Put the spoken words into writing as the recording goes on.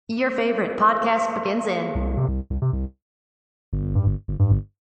Your favorite podcast begins in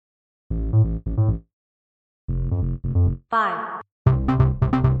 5,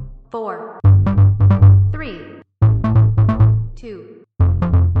 4, 3, 2,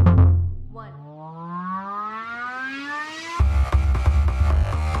 1.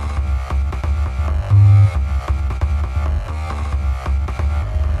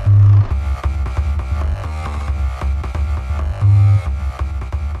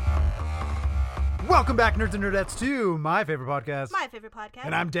 Welcome back, Nerds and Nerdettes, to my favorite podcast. My favorite podcast.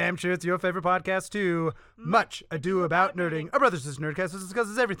 And I'm damn sure it's your favorite podcast, too. Much Ado About Nerding. A Brothers and Sisters Nerdcast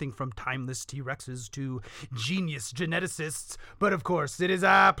discusses everything from timeless T-Rexes to genius geneticists. But of course, it is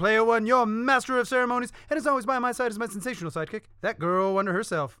I, Player One, your master of ceremonies. And as always, by my side is my sensational sidekick, that girl wonder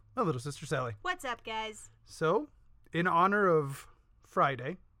herself, my little sister Sally. What's up, guys? So, in honor of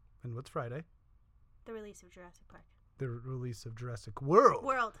Friday, and what's Friday? The release of Jurassic Park. The release of Jurassic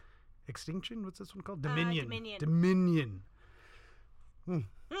World. Extinction? What's this one called? Dominion.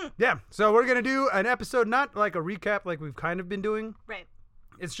 Yeah, so we're going to do an episode, not like a recap like we've kind of been doing. Right.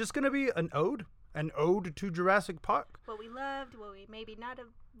 It's just going to be an ode to Jurassic Park. What we loved, what we maybe not have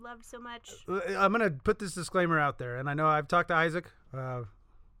loved so much. I'm going to put this disclaimer out there, and I know I've talked to Isaac,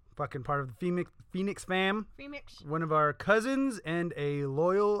 fucking part of the Phoenix fam. Remix. One of our cousins and a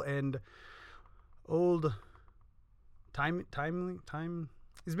loyal and old time.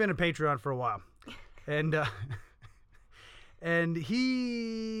 He's been a Patreon for a while, and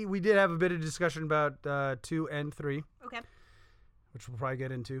we did have a bit of discussion about 2 and 3, Okay. which we'll probably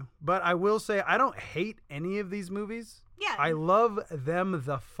get into. But I will say I don't hate any of these movies. Yeah. I love them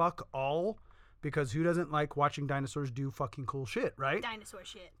the fuck all, because who doesn't like watching dinosaurs do fucking cool shit, right? Dinosaur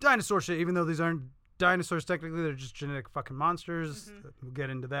shit. Dinosaur shit, even though these aren't dinosaurs technically, they're just genetic fucking monsters. Mm-hmm. We'll get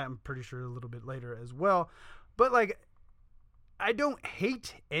into that, I'm pretty sure, a little bit later as well. But like, I don't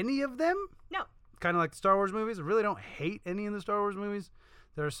hate any of them. No. Kind of like the Star Wars movies. I really don't hate any of the Star Wars movies.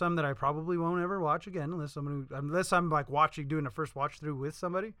 There are some that I probably won't ever watch again unless I'm like doing a first watch through with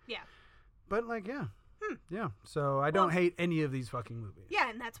somebody. Yeah. But like, yeah. Yeah. So I don't hate any of these fucking movies.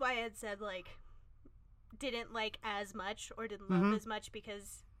 Yeah, and that's why I had said, like, didn't like as much or didn't love as much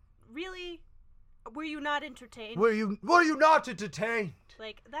because really, were you not entertained? Were you not entertained?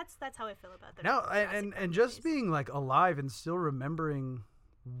 Like, that's how I feel about them. No, and just being like alive and still remembering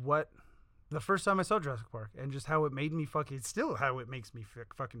what the first time I saw Jurassic Park and just how it made me fucking, still how it makes me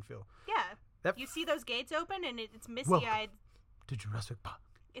fucking feel. Yeah. You see those gates open and it's misty-eyed. Welcome to Jurassic Park.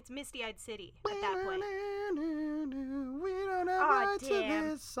 It's misty-eyed city at that point. We don't have Aw, right to damn.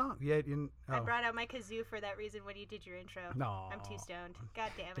 this song. Yeah, I brought out my kazoo for that reason when you did your intro. No. I'm too stoned.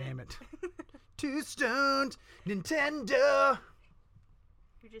 God damn it. Damn it. Too stoned, Nintendo.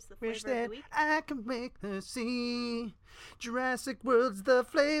 You're just the Wish flavor of that the week. I could make her see. Jurassic World's the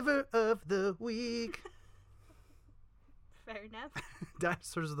flavor of the week. Fair enough.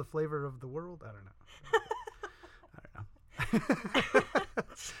 Dinosaurs are the flavor of the world? I don't know.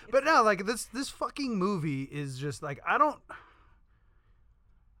 But no, like this fucking movie is just like, I don't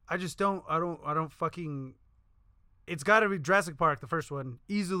fucking, it's got to be Jurassic Park, the first one,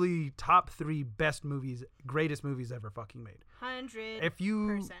 easily top 3 best movies, greatest movies ever fucking made. 100%. If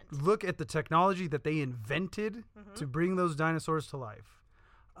you look at the technology that they invented to bring those dinosaurs to life,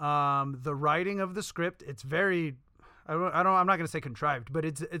 the writing of the script, it's very, I'm not going to say contrived, but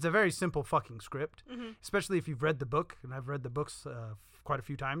it's a very simple fucking script, especially if you've read the book, and I've read the books quite a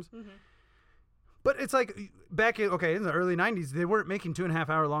few times. But it's like back in the early 90s, they weren't making 2.5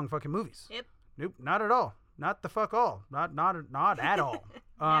 hour long fucking movies. Yep. Nope, not at all. Not the fuck all. Not at all.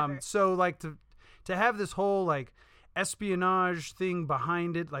 So like to have this whole like espionage thing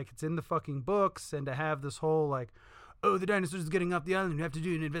behind it, like it's in the fucking books, and to have this whole like, oh, the dinosaurs are getting off the island, you have to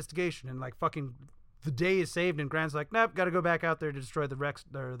do an investigation, and like fucking the day is saved, and Grant's like, nope, gotta go back out there to destroy the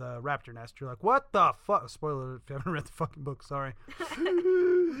the raptor nest. You're like, what the fuck? Spoiler alert if you haven't read the fucking book, sorry.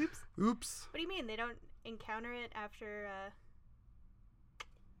 Oops. What do you mean? They don't encounter it after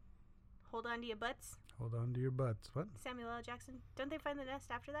Hold On to Your Butts? Hold on to your butts. What? Samuel L. Jackson? Don't they find the nest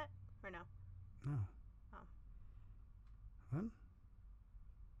after that? Or no? No. Oh. What?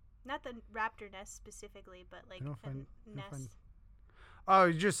 Not the raptor nest specifically, but like a nest. Oh,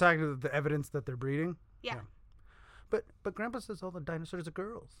 you're just talking the evidence that they're breeding? Yeah. But Grandpa says all the dinosaurs are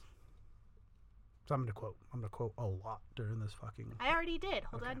girls. So I'm gonna quote a lot during this fucking. I already did.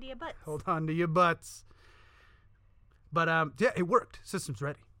 Hold on to your butts. Hold on to your butts. But yeah, it worked. System's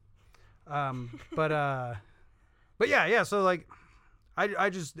ready. But yeah. So like, I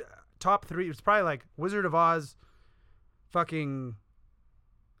just top 3. It's probably like Wizard of Oz, fucking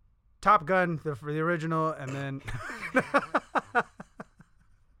Top Gun, the original, and then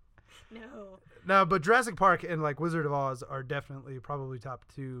No. No, but Jurassic Park and like Wizard of Oz are definitely probably top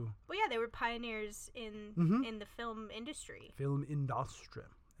 2 Well, yeah, they were pioneers in the film industry. film industry.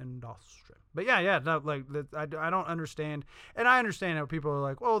 But yeah, no, like I don't understand, and I understand how people are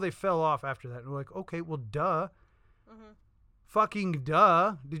like, "Oh, they fell off after that." And we're like, "Okay, well, duh, fucking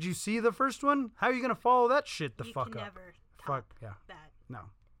duh." Did you see the first one? How are you gonna follow that shit the You fuck can up? never Fuck top yeah, that. no,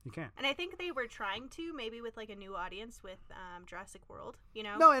 you can't. And I think they were trying to, maybe with like a new audience with Jurassic World, you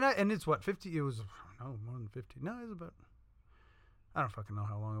know? No, and it's what 50. It was no more than 50. No, it was about. I don't fucking know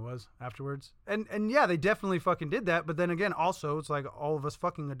how long it was afterwards. And yeah, they definitely fucking did that. But then again, also, it's like all of us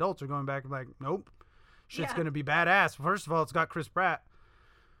fucking adults are going back and like, nope, shit's Yeah. going to be badass. First of all, it's got Chris Pratt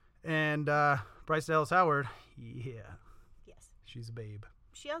and Bryce Dallas Howard. Yeah, Yes. she's a babe.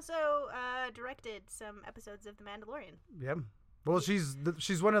 She also directed some episodes of The Mandalorian. Yeah. Well, she's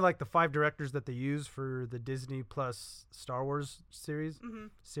one of like the 5 directors that they use for the Disney Plus Star Wars series. Mm-hmm.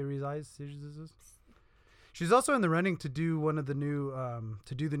 Series. She's also in the running to do one of the new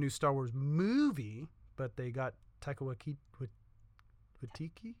the new Star Wars movie, but they got Taika Waititi.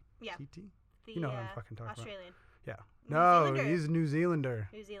 Yeah. Waititi? The, You know what I'm fucking talking about. Australian. Yeah. New No, Zealander. he's a New Zealander.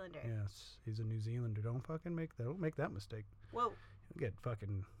 New Zealander. Yes, he's a New Zealander. Don't make that mistake. Whoa. You'll get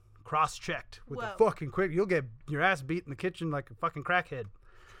fucking cross-checked with Whoa. a fucking quick. You'll get your ass beat in the kitchen like a fucking crackhead.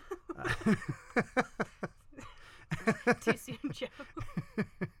 Too soon, Joe.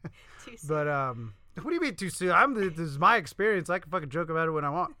 Too soon. But what do you mean too soon? This is my experience. I can fucking joke about it when I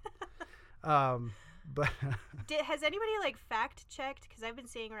want. But Has anybody like fact checked? Because I've been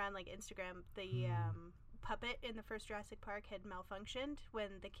seeing around like Instagram the puppet in the first Jurassic Park had malfunctioned when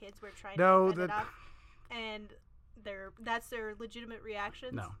the kids were trying No, to fend it that- off, and that's their legitimate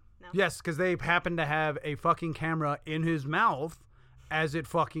reactions. No. No. Yes, because they happened to have a fucking camera in his mouth as it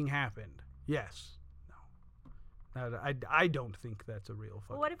fucking happened. Yes. No. I don't think that's a real fucking.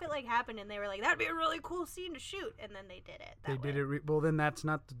 Well, what if it like happened and they were like, that'd be a really cool scene to shoot, and then they did it. They did it. Well, then that's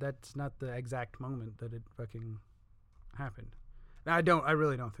not the exact moment that it fucking happened. I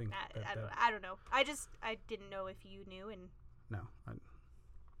really don't think. I don't know. I didn't know if you knew, and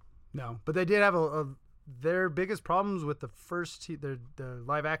No, but they did have their biggest problems with the first the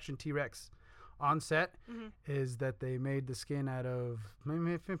live action T-Rex on set is that they made the skin out of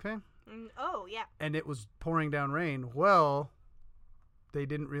oh yeah, and it was pouring down rain. Well, they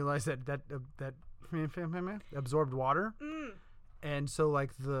didn't realize that absorbed water. And so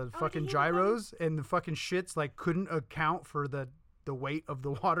like the fucking gyros and the fucking shits like couldn't account for the weight of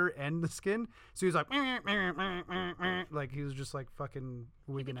the water and the skin. So he was like he was just like fucking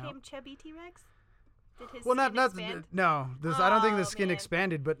wigging he became out. chubby T-Rex. Did his Well, skin not expand? no. I don't think the Oh, skin man.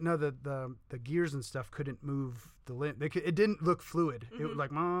 expanded, but no, the gears and stuff couldn't move the limb. It didn't look fluid. It was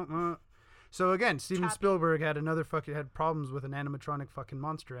like So again, Steven Choppy. Spielberg had had problems with an animatronic fucking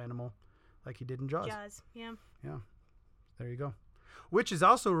monster animal, like he did in Jaws. Jaws. Yeah. Yeah, there you go. Which is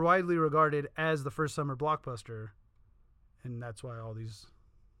also widely regarded as the first summer blockbuster, and that's why all these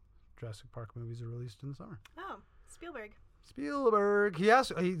Jurassic Park movies are released in the summer. Oh, Spielberg. Spielberg,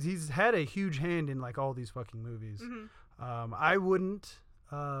 he's had a huge hand in like all these fucking movies. I wouldn't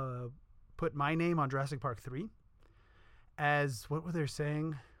put my name on Jurassic Park 3 as what were they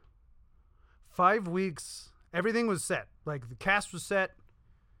saying? 5 weeks, everything was set. Like the cast was set,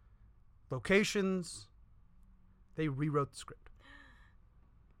 locations. They rewrote the script.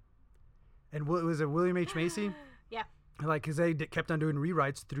 And what was it, William H. Macy? Yeah. Like, because they kept on doing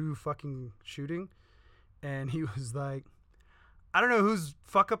rewrites through fucking shooting. And he was like, I don't know whose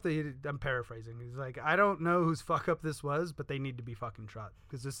fuck up I'm paraphrasing. He's like, I don't know whose fuck up this was, but they need to be fucking shot.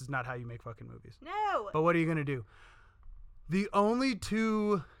 Because this is not how you make fucking movies. No. But what are you going to do? The only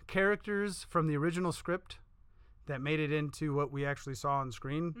 2 characters from the original script that made it into what we actually saw on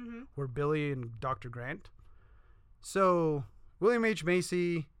screen were Billy and Dr. Grant. So, William H.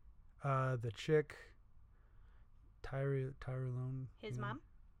 Macy, the chick, Tyrone. His mom?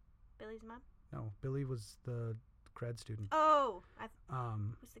 Billy's mom? No, Billy was the grad student. Oh.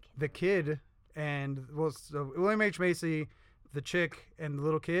 Who's the kid? The kid and, so William H. Macy, the chick, and the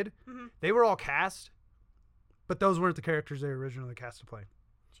little kid, they were all cast, but those weren't the characters they were originally cast to play.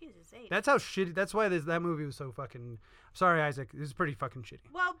 Jesus, H. That's how shitty. That's why that movie was so fucking. I'm sorry, Isaac. It was pretty fucking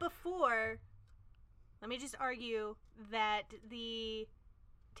shitty. Well, before, let me just argue that the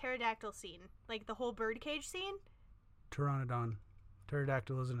pterodactyl scene, like the whole birdcage scene. Pteranodon.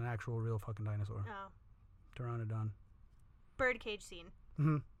 Pterodactyl isn't an actual real fucking dinosaur. Oh. Pteranodon. Birdcage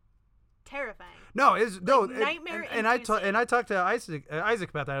scene. Terrifying. No, no. nightmare And I talked to Isaac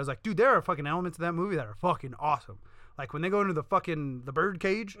about that. I was like, dude, there are fucking elements of that movie that are fucking awesome. Like when they go into the bird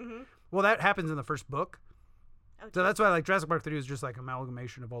cage. Well, that happens in the first book. Oh, So that's why like Jurassic Park 3 was just like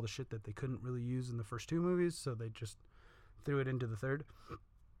amalgamation of all the shit that they couldn't really use in the first two movies, so they just threw it into the third.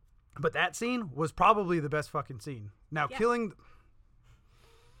 But that scene was probably the best fucking scene. Now Yeah. killing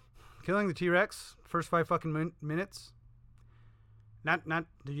the T-Rex first 5 fucking minutes. Not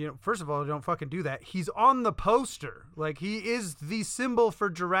first of all, don't fucking do that. He's on the poster. Like, he is the symbol for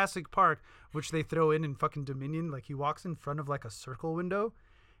Jurassic Park, which they throw in fucking Dominion. Like, he walks in front of like a circle window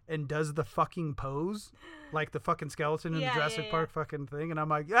and does the fucking pose, like the fucking skeleton in the Jurassic Park fucking thing. And I'm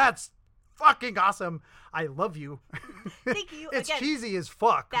like, that's fucking awesome. I love you. Thank you. It's Again, cheesy as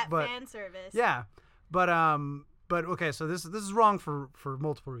fuck. that but fan service. yeah. But okay, so this is wrong for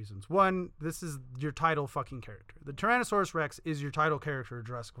multiple reasons. One, this is your title fucking character. The Tyrannosaurus Rex is your title character of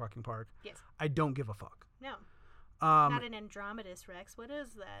Jurassic fucking Park. Yes. I don't give a fuck. No. Not an Andromedus Rex. What is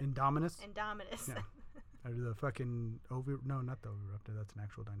that? Indominus? Indominus. Yeah. Or the fucking no, not the Oviraptor. That's an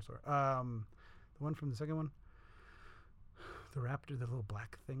actual dinosaur. The one from the second one. The raptor, the little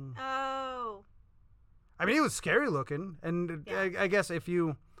black thing. Oh. I mean, he was scary looking, and Yeah. I guess if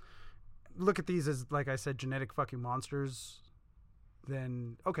you look at these as, like I said, genetic fucking monsters,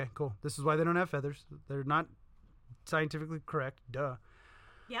 then okay, cool. This is why they don't have feathers. They're not scientifically correct. Duh.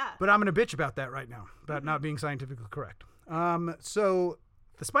 Yeah. But I'm gonna bitch about that right now, about not being scientifically correct. So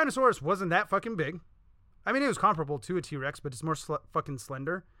the Spinosaurus wasn't that fucking big. I mean, it was comparable to a T-Rex, but it's more fucking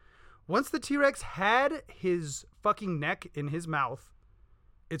slender. Once the T-Rex had his fucking neck in his mouth,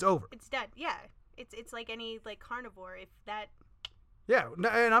 it's over. It's dead. Yeah. It's like any like carnivore. If that. Yeah,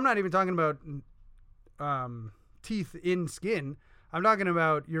 and I'm not even talking about teeth in skin. I'm talking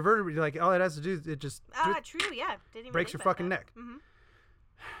about your vertebrae. Like, all it has to do is it just True. Yeah. Didn't even breaks think your about fucking that. neck.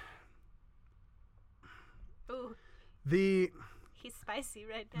 Ooh, The he's spicy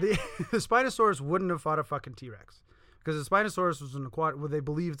right now. the Spinosaurus wouldn't have fought a fucking T-Rex because the Spinosaurus was an aquatic. Well, they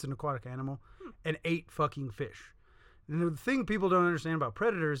believe it's an aquatic animal and ate fucking fish. And the thing people don't understand about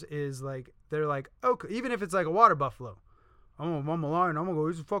predators is like they're like, okay, even if it's like a water buffalo. I'm a lion. I'm gonna go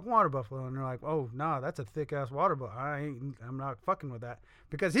eat some fucking water buffalo, and they're like, "Oh, nah, that's a thick ass water buffalo. I'm not fucking with that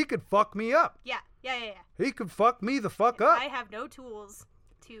because he could fuck me up. Yeah. He could fuck me the fuck up. I have no tools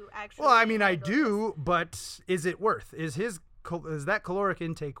to actually. Well, I mean, I handle do, but is it worth? Is that caloric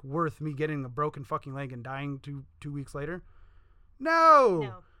intake worth me getting a broken fucking leg and dying two weeks later?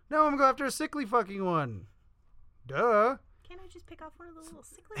 No, I'm gonna go after a sickly fucking one. Duh. Can't I just pick off one of the little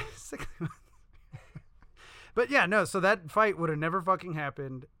sickly ones? Sickly one. But yeah, no, so that fight would have never fucking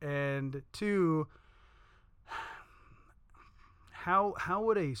happened. And two, how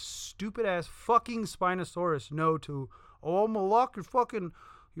would a stupid ass fucking Spinosaurus know to, oh, I'm gonna lock your fucking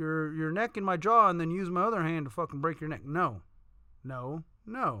your neck in my jaw and then use my other hand to fucking break your neck? No.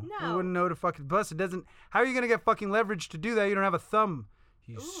 I wouldn't know to fucking plus it doesn't. How are you gonna get fucking leverage to do that? You don't have a thumb.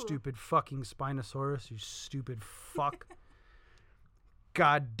 You stupid fucking Spinosaurus. You stupid fuck.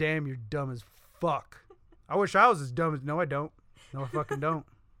 God damn, you're dumb as fuck. I wish I was as dumb as... No, I don't. No, I fucking don't.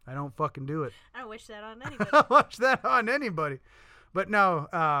 I don't fucking do it. I don't wish that on anybody. I wish that on anybody. But no,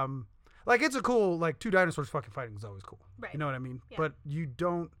 like, it's a cool... Like, two dinosaurs fucking fighting is always cool. Right. You know what I mean? Yeah. But you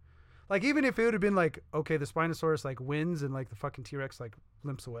don't... Like, even if it would have been like, okay, the Spinosaurus, like, wins and, like, the fucking T-Rex, like,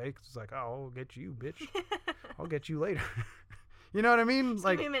 limps away. 'Cause it's like, oh, I'll get you, bitch. I'll get you later. You know what I mean? Just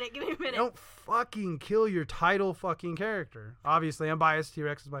like, give me a minute. don't fucking kill your title fucking character. Obviously, I'm biased.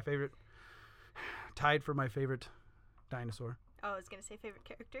 T-Rex is my favorite. Tied for my favorite dinosaur. Oh, I was gonna say favorite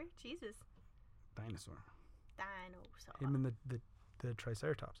character. Jesus. Dinosaur. Dinosaur. Him and the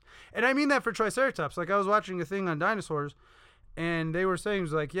Triceratops. And I mean that for Triceratops. Like, I was watching a thing on dinosaurs, and they were saying, it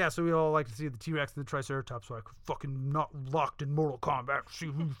was like, yeah, so we all like to see the T-Rex and the Triceratops, so I could fucking not locked in Mortal Kombat to see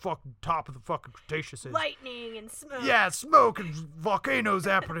who the fucking top of the fucking Cretaceous is. Lightning and smoke. Yeah, smoke and volcanoes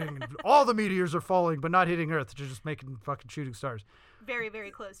happening, and all the meteors are falling, but not hitting Earth. They're just making fucking shooting stars. Very, very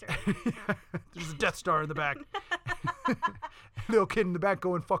close to Earth. There's a Death Star in the back. Little kid in the back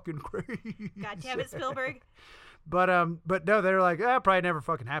going fucking crazy. God damn it, Spielberg. But no, they're like, probably never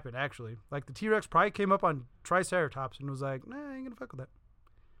fucking happened, actually. Like, the T-Rex probably came up on Triceratops and was like, nah, I ain't gonna fuck with that.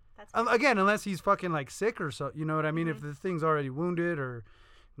 That's Again, unless he's fucking, like, sick or so, you know what I mean? If the thing's already wounded or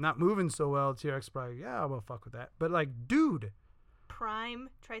not moving so well, T-Rex probably, yeah, I'm gonna fuck with that. But, like, dude. prime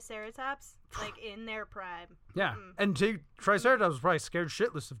Triceratops, like in their prime. Yeah, and Triceratops was probably scared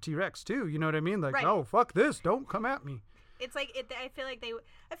shitless of T-Rex, too. You know what I mean? Like, Right. oh, fuck this. Don't come at me. It's like I feel like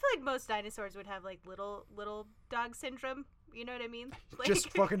most dinosaurs would have like little dog syndrome. You know what I mean? Like,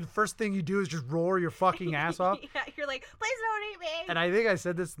 Just fucking, the first thing you do is just roar your fucking ass off. Yeah, you're like, please don't eat me. And I think I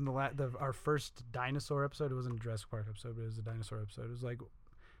said this in our first dinosaur episode. It wasn't a Jurassic Park episode, but it was a dinosaur episode. It was like,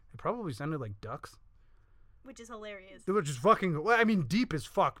 it probably sounded like ducks. Which is hilarious. Which is fucking, well, I mean, deep as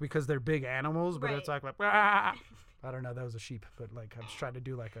fuck because they're big animals, but Right. it's like I don't know, that was a sheep, but like I was trying to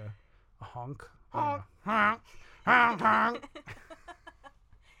do like a honk. I don't know. Honk, honk, honk.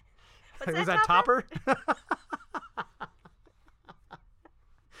 What's Was that Topper?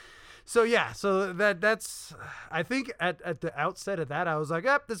 So yeah, so that's I think at the outset of that I was like,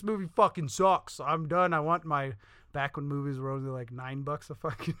 this movie fucking sucks. I'm done. I want my back when movies were only like $9 a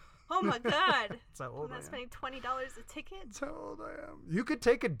fucking. Oh my god. That's how old I'm I not am. spending $20 a ticket. That's how old I am. You could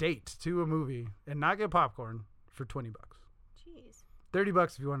take a date to a movie and not get popcorn for $20. Jeez.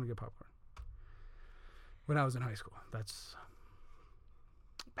 $30 if you wanted to get popcorn. When I was in high school, that's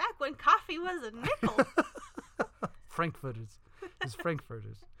Back when coffee was a nickel. Frankfurters. It's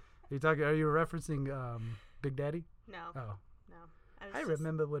Frankfurters. Are you referencing Big Daddy? No. Oh, No. I was just,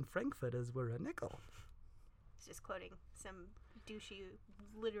 remember when Frankfurters were a nickel. just quoting some douchey,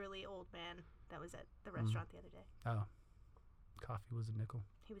 literally old man that was at the restaurant the other day. Oh, coffee was a nickel.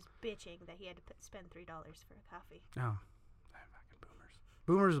 He was bitching that he had to spend $3 for a coffee. Oh, fucking boomers.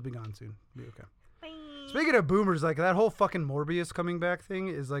 Boomers will be gone soon. Be okay. Bye. Speaking of boomers, like that whole fucking Morbius coming back thing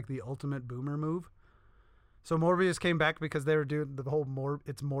is like the ultimate boomer move. So Morbius came back because they were doing the whole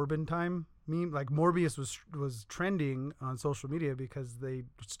it's Morbin time meme. Like Morbius was trending on social media because they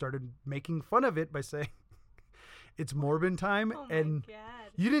started making fun of it by saying it's Morbin time. Oh and my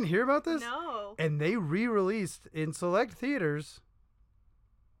god. you didn't hear about this? No. And they re-released in select theaters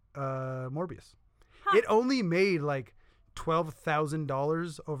Morbius. Huh. It only made like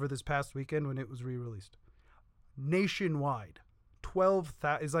 $12,000 over this past weekend when it was re-released. Nationwide.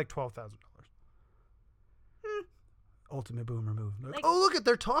 It's like $12,000. Ultimate boomer move. Like, oh, look at,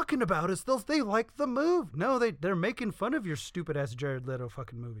 they're talking about us. They like the move. No, they're making fun of your stupid ass Jared Leto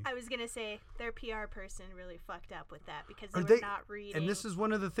fucking movie. I was gonna say their PR person really fucked up with that because they were not reading. And this is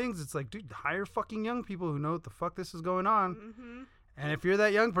one of the things. It's like, dude, hire fucking young people who know what the fuck this is going on. Mm-hmm. And if you're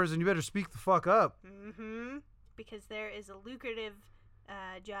that young person, you better speak the fuck up. Mm-hmm. Because there is a lucrative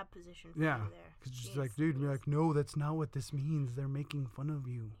job position for Yeah. you there. Because it's just like, dude, you're like, no, that's not what this means. They're making fun of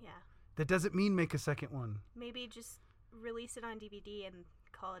you. Yeah. That doesn't mean make a second one. Maybe just release it on DVD and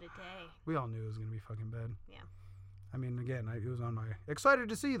call it a day. We all knew it was going to be fucking bad. Yeah. I mean, again, it was on my excited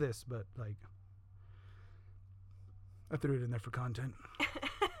to see this, but like, I threw it in there for content.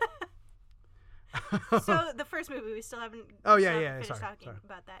 So the first movie, we still haven't. Oh, still yeah, haven't yeah, finished sorry, talking sorry.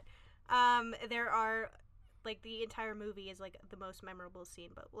 about that. There are like the entire movie is like the most memorable scene,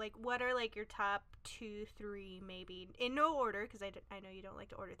 but like, what are like your top 2, 3, maybe in no order? Because I know you don't like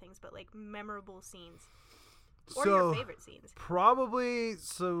to order things, but like memorable scenes or your favorite scenes. Probably.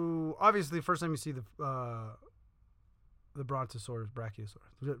 So obviously, the first time you see the Brontosaurus,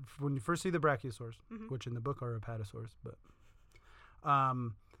 Brachiosaurus. When you first see the Brachiosaurus, which in the book are Apatosaurus, but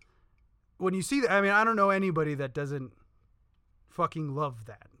when you see that, I mean, I don't know anybody that doesn't fucking love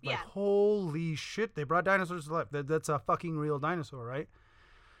that. Like, Yeah. holy shit, they brought dinosaurs to life. That's a fucking real dinosaur, right?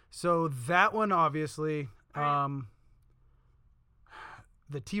 So that one, obviously, Right.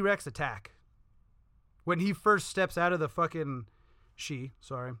 the T-Rex attack. When he first steps out of the fucking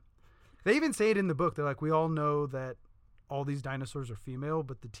they even say it in the book. They're like, we all know that all these dinosaurs are female,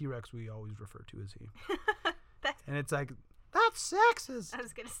 but the T-Rex we always refer to as he. And it's like, that's sexist. I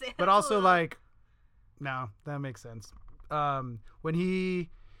was gonna say, But that's a also little- like, no, that makes sense. When he,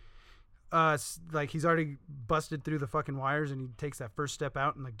 like he's already busted through the fucking wires and he takes that first step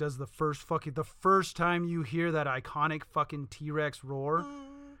out and like does the first time you hear that iconic fucking T-Rex roar.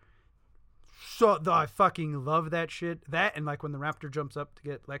 So I fucking love that shit. That and like when the raptor jumps up to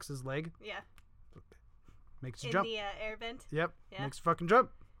get Lex's leg, yeah, makes you in jump. the air vent. Yep, Yeah. makes you fucking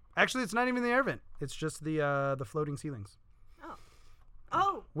jump. Actually, it's not even the air vent. It's just the floating ceilings,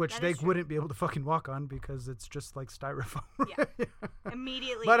 Oh, which that they is true. wouldn't be able to fucking walk on because it's just like styrofoam. Yeah.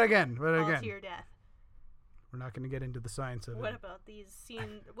 Immediately. But again, fall to your death. we're not going to get into the science of What it. about these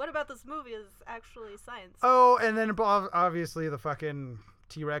scenes? What about this movie is actually science? Oh, and then obviously the fucking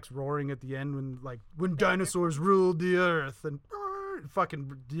T-Rex roaring at the end when dinosaurs ruled the earth and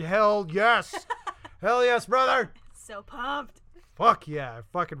fucking hell yes. Hell yes, brother. So pumped. Fuck yeah.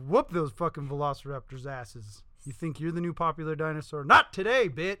 Fucking whoop those fucking velociraptors asses. You think you're the new popular dinosaur? Not today,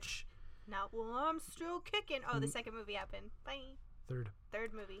 bitch. Not while I'm still kicking. Oh, Mm. the second movie happened. Bye. Third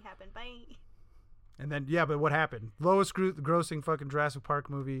movie happened. Bye. And then, yeah, but what happened? Lowest grossing fucking Jurassic Park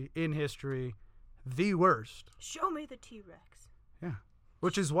movie in history. The worst. Show me the T-Rex. Yeah.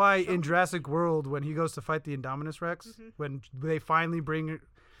 Which is why in Jurassic World, when he goes to fight the Indominus Rex, when they finally bring...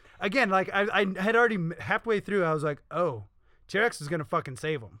 Again, like, I had already halfway through, I was like, oh, T-Rex is going to fucking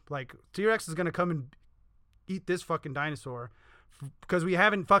save him. Like, T-Rex is going to come and eat this fucking dinosaur because we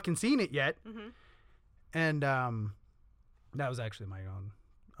haven't fucking seen it yet. And that was actually my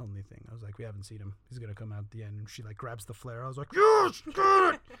only thing. I was like, we haven't seen him. He's gonna come out at the end, and she like grabs the flare. I was like, yes,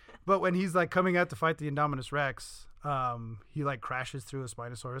 get it. But when he's like coming out to fight the Indominus Rex, he like crashes through a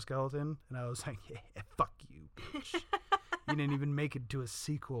Spinosaurus skeleton, and I was like, yeah, fuck you, bitch. You didn't even make it to a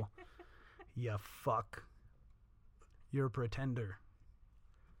sequel. You fuck. You're a pretender.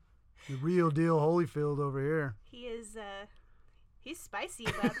 The real deal Holyfield over here. He is, he's spicy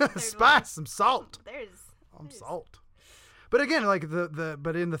about the third Spice, one. some salt. There's Salt. But again, like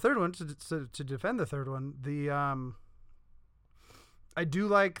but in the third one, to defend the third one, I do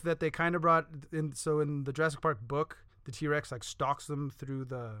like that they kind of brought in. So in the Jurassic Park book, the T-Rex like stalks them through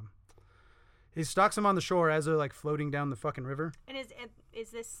he stalks them on the shore as they're like floating down the fucking river. And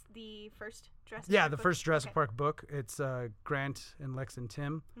is this the first Jurassic Yeah, Park the book? first Jurassic Okay. Park book. It's Grant and Lex and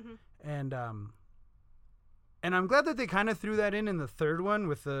Tim, and I'm glad that they kind of threw that in the third one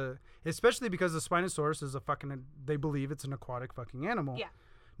with especially because the Spinosaurus is they believe it's an aquatic fucking animal. Yeah.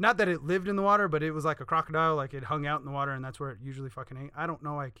 Not that it lived in the water, but it was like a crocodile, like it hung out in the water, and that's where it usually fucking ate. I don't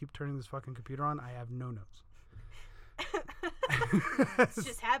know why I keep turning this fucking computer on. I have no notes. It's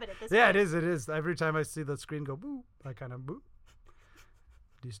just habit at this Yeah, point. it is. Every time I see the screen go boop, I kind of boop.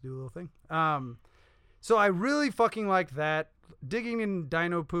 Just do a little thing. So I really fucking like that. Digging in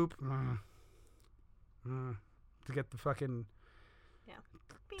dino poop. To get the fucking... Yeah.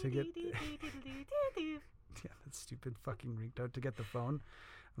 To get... Yeah, that stupid fucking ringtone to get the phone.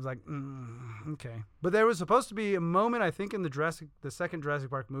 I was like, okay. But there was supposed to be a moment, I think, in the second Jurassic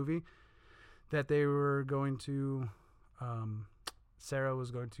Park movie that they were going to... Sarah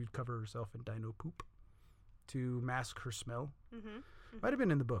was going to cover herself in dino poop to mask her smell. Might have been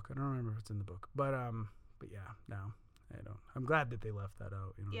in the book. I don't remember if it's in the book. But yeah, no. I don't. I'm glad that they left that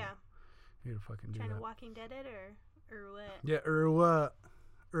out. You know? Yeah. You gotta fucking do Trying that. to Walking Dead it or what? Yeah, what?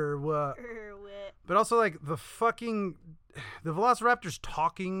 What? But also, like, the Velociraptors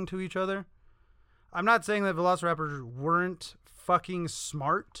talking to each other. I'm not saying that Velociraptors weren't fucking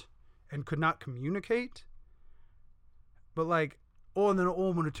smart and could not communicate. But, like, I'm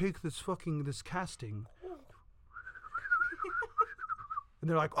going to take this casting. And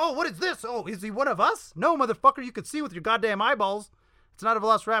they're like, oh, what is this? Oh, is he one of us? No, motherfucker, you could see with your goddamn eyeballs. It's not a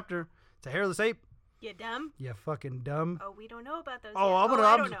Velociraptor. It's a hairless ape. You dumb? You fucking dumb. Oh, we don't know about those. Oh, yet.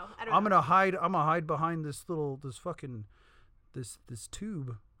 I don't know. I'm gonna hide behind this tube,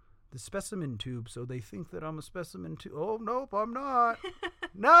 the specimen tube, so they think that I'm a specimen too. Oh nope, I'm not.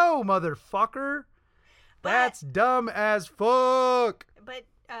 No, motherfucker. That's dumb as fuck. But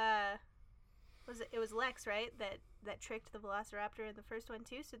it was Lex, right? That tricked the Velociraptor in the first one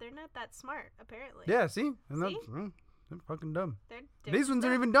too. So they're not that smart, apparently. Yeah, see, and See? they're fucking dumb. They're These ones are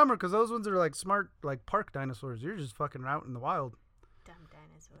dumb. even dumber because those ones are like smart, like park dinosaurs. You're just fucking out in the wild. Dumb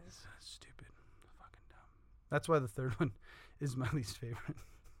dinosaurs. Stupid, fucking dumb. That's why the third one is my least favorite.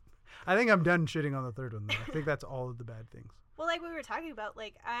 I think I'm done shitting on the third one though. I think that's all of the bad things. Well, like we were talking about,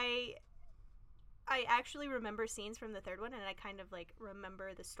 like I actually remember scenes from the third one, and I kind of like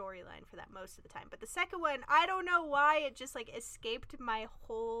remember the storyline for that most of the time. But the second one, I don't know why it just like escaped my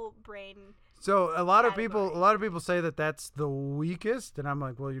whole brain. So a lot of category. people say that that's the weakest, and I'm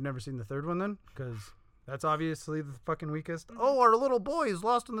like, well, you've never seen the third one then, because that's obviously the fucking weakest. Mm-hmm. Oh, our little boy is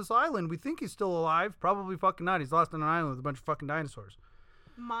lost on this island. We think he's still alive. Probably fucking not. He's lost on an island with a bunch of fucking dinosaurs.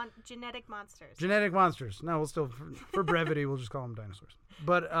 Genetic monsters. Genetic monsters. No, we'll still for brevity we'll just call them dinosaurs.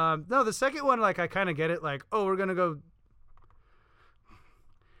 But no, the second one, like I kind of get it. Like, oh, we're gonna go.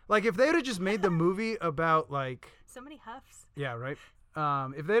 Like if they would have just made the movie about like. So many huffs. Yeah, right.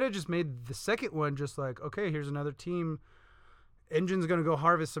 If they'd have just made the second one just like, okay, here's another team. Engine's gonna go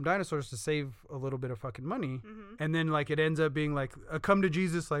harvest some dinosaurs to save a little bit of fucking money, and then like it ends up being like a come to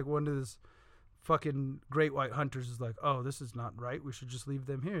Jesus, like one of this fucking great white hunters is like, oh, this is not right. We should just leave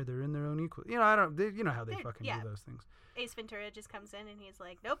them here. They're in their own equal. You know, you know how they fucking yeah. do those things. Ace Ventura just comes in and he's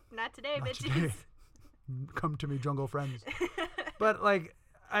like, nope, not today, Not bitches. today. Come to me, jungle friends. But like,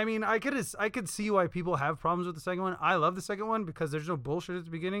 I mean, I could see why people have problems with the second one. I love the second one because there's no bullshit at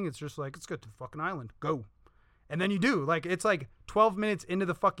the beginning. It's just like, let's go to the fucking island. Go. And then you do. Like, it's like 12 minutes into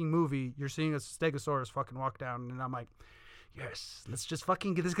the fucking movie, you're seeing a Stegosaurus fucking walk down, and I'm like, yes, let's just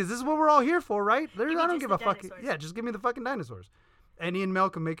fucking get this, because this is what we're all here for, right? I don't just give a the fucking... dinosaurs. Yeah, just give me the fucking dinosaurs. And Ian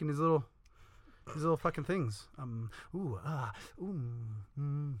Malcolm making his little fucking things. Jeff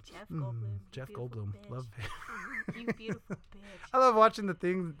Goldblum. Jeff you beautiful Goldblum. bitch. Love You beautiful bitch. I love watching the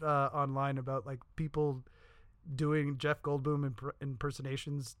thing online about like people doing Jeff Goldblum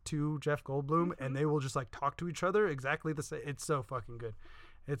impersonations to Jeff Goldblum, and they will just like talk to each other exactly the same. It's so fucking good.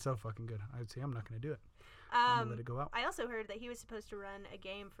 It's so fucking good. I would say I'm not going to do it. I'm going to let it go out. I also heard that he was supposed to run a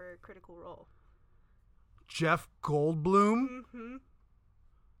game for Critical Role. Jeff Goldblum. Mm-hmm.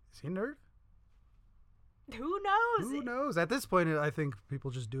 Is he a nerd? Who knows? Who knows? At this point, I think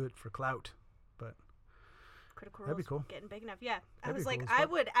people just do it for clout. But Critical that'd be Role's cool. getting big enough. Yeah. I That'd was be like, cool as I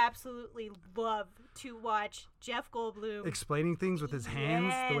fuck. would absolutely love to watch Jeff Goldblum. explaining things with his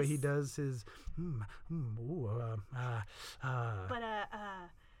hands, the way he Yes. does his. But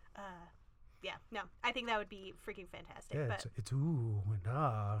yeah, no, I think that would be freaking fantastic. Yeah, but it's ooh and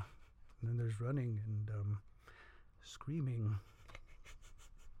ah, and then there's running and screaming.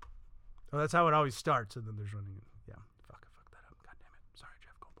 Oh, that's how it always starts, and then there's running. And, yeah, I fucked that up. God damn it. Sorry,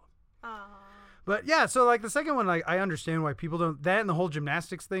 Jeff Goldblum. Aw. But yeah, so like the second one, like I understand why people don't. That and the whole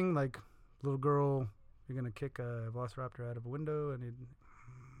gymnastics thing, like little girl, you're gonna kick a velociraptor out of a window, and it.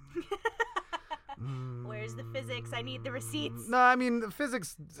 Where's the physics? I need the receipts. No, I mean the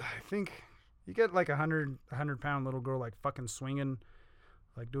physics. I think you get like a 100-pound little girl like fucking swinging,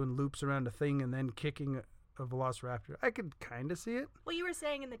 like doing loops around a thing, and then kicking a velociraptor. I could kind of see it. Well, you were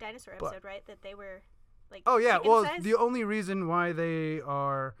saying in the dinosaur But- episode, right, that they were like. Oh yeah, chicken well size? the only reason why they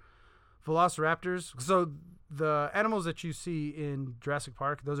are velociraptors. So the animals that you see in Jurassic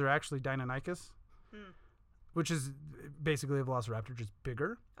Park, those are actually Deinonychus, which is basically a velociraptor, just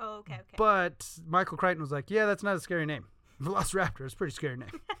bigger. Oh, okay. But Michael Crichton was like, yeah, that's not a scary name. Velociraptor is a pretty scary name.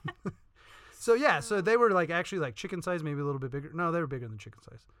 So yeah, so they were like actually like chicken size, maybe a little bit bigger. No, they were bigger than chicken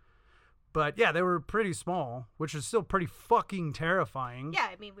size. But yeah, they were pretty small, which is still pretty fucking terrifying. Yeah,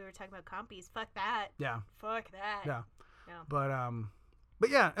 I mean, we were talking about compies. Fuck that. Yeah. Fuck that. Yeah. No. But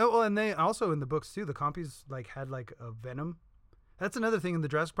yeah, oh, well, and they also in the books too, the compies like had like a venom. That's another thing in the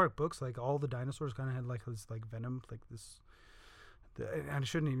Jurassic Park books. Like all the dinosaurs kind of had like this like venom, like this. I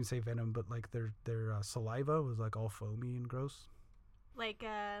shouldn't even say venom, but like their saliva was like all foamy and gross. Like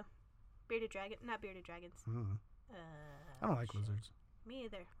bearded dragon, not bearded dragons. I don't like lizards. Me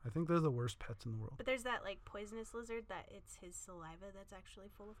either. I think they're the worst pets in the world. But there's that like poisonous lizard that it's his saliva that's actually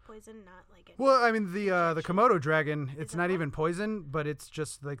full of poison, not like a. Well, I mean the Komodo dragon, it's it not what? even poison, but it's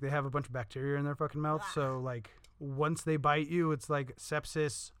just like they have a bunch of bacteria in their fucking mouth. Ah. So like once they bite you, it's like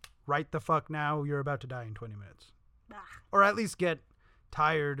sepsis. Right the fuck now, you're about to die in 20 minutes, Ah. or at least get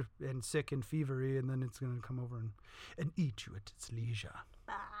tired and sick and fevery, and then it's gonna come over and eat you at its leisure.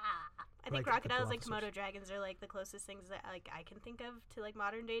 Ah. I think Like the crocodiles and Dilophosaurus. Komodo dragons are like the closest things that like I can think of to like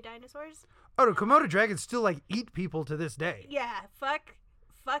modern day dinosaurs. Oh, the Komodo dragons still like eat people to this day. Yeah, fuck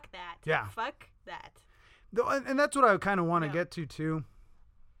that. Yeah. Fuck that. And that's what I kind of want to Yeah. get to too.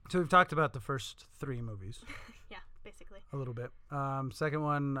 So we've talked about the first 3 movies Yeah, basically. a little bit. Second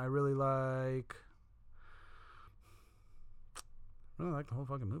one, I really like the whole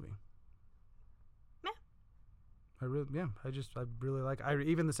fucking movie. Meh. I really like.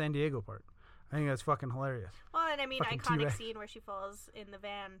 Even the San Diego part. I think that's fucking hilarious. Well, and I mean, Fucking iconic T-Rex. scene where she falls in the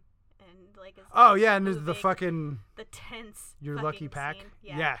van and like is Oh like, yeah, and there's the moving. fucking the tense. your fucking lucky pack. scene.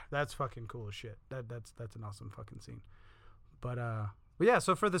 Yeah, that's fucking cool as shit. That's an awesome fucking scene. But yeah.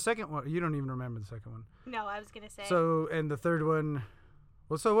 So for the second one, you don't even remember the second one. No, I was gonna say. So and the third one.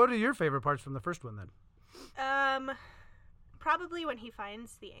 Well, so what are your favorite parts from the first one then? Probably when he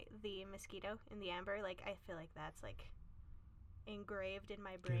finds the mosquito in the amber. Like I feel like that's like engraved in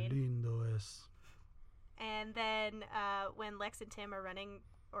my Qué brain. lindo es. And then when Lex and Tim are running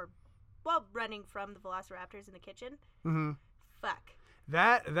from the velociraptors in the kitchen. Mm-hmm. Fuck.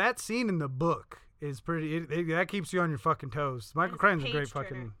 That scene in the book is pretty. That keeps you on your fucking toes. Michael It's a Crichton's a great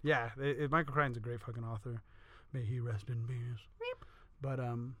page-turner. fucking Michael Crichton's a great fucking author. May he rest in peace. Reap. But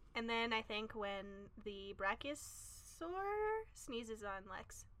And then I think when the brachiosaur sneezes on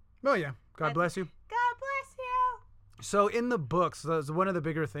Lex. oh yeah, God That's- bless you. God bless you. So in the books, that's one of the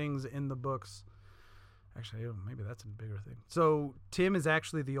bigger things in the books. Actually, maybe that's a bigger thing. So Tim is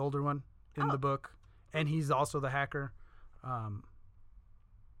actually the older one in Oh. the book, and he's also the hacker.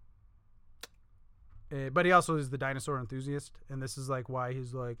 But he also is the dinosaur enthusiast, and this is like why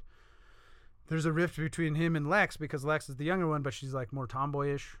he's like. There's a rift between him and Lex because Lex is the younger one, but she's like more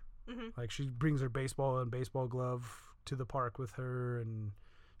tomboyish. Mm-hmm. Like she brings her baseball and baseball glove to the park with her, and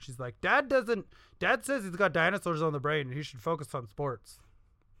she's like, Dad says he's got dinosaurs on the brain and he should focus on sports.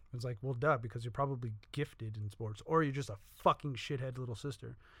 It's like, well, duh, because you're probably gifted in sports, or you're just a fucking shithead little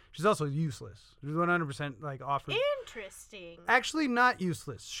sister. She's also useless. She's 100% like offered. Interesting. Actually, not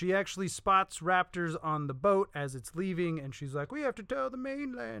useless. She actually spots raptors on the boat as it's leaving, and she's like, "We have to tell the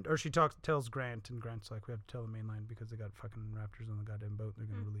mainland." Or she tells Grant, and Grant's like, "We have to tell the mainland because they got fucking raptors on the goddamn boat. They're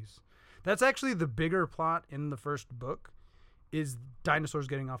gonna release." That's actually the bigger plot in the first book, is dinosaurs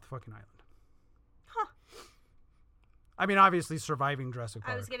getting off the fucking island. Huh. I mean, obviously surviving Jurassic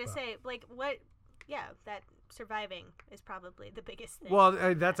Park. I was gonna but- say, like, what yeah, that surviving is probably the biggest thing. Well,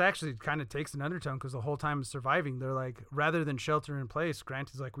 that's actually kind of takes an undertone because the whole time surviving, they're like, rather than shelter in place,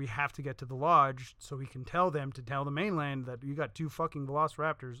 Grant is like, we have to get to the lodge so we can tell them to tell the mainland that you got 2 fucking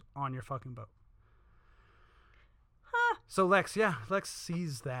velociraptors on your fucking boat. Huh. So Lex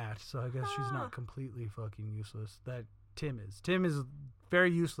sees that. So I guess she's not completely fucking useless. That Tim is. Tim is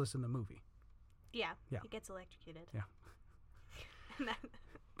very useless in the movie. Yeah. Yeah. He gets electrocuted. Yeah. And then-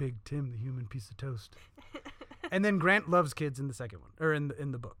 Big Tim, the human piece of toast. And then Grant loves kids in the second one, or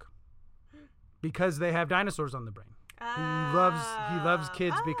in the book, because they have dinosaurs on the brain. He loves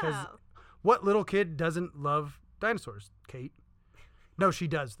kids because Oh. what little kid doesn't love dinosaurs? Kate. No, she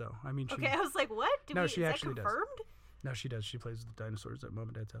does though. I mean, she. Okay, I was like, what? No, she is that actually does. confirmed? No, she does. She plays with the dinosaurs at Mom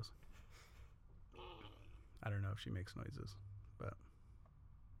and Dad's house. I don't know if she makes noises, but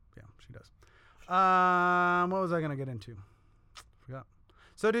yeah, she does. What was I gonna get into? Forgot.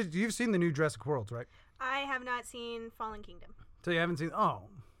 So you've seen the new Jurassic World, right? I have not seen Fallen Kingdom. So you haven't seen? Oh,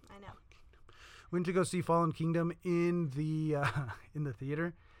 I know. went to go see Fallen Kingdom in the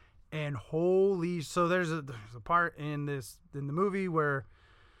theater, and holy! So there's a part in the movie where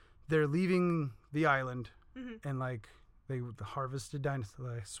they're leaving the island, and like they harvested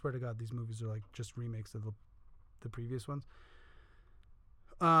dinosaurs. I swear to God, these movies are like just remakes of the previous ones.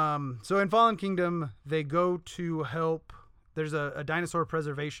 So in Fallen Kingdom, they go to help. There's a dinosaur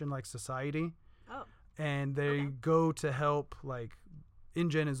preservation like society. Oh. And they go to help, like,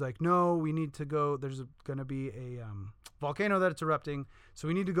 InGen is like, no, we need to go, there's going to be a volcano that's erupting, so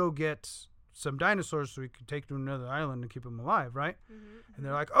we need to go get some dinosaurs so we can take to another island and keep them alive, right? And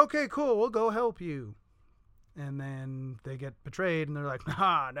they're like, okay, cool, we'll go help you. And then they get betrayed, and they're like,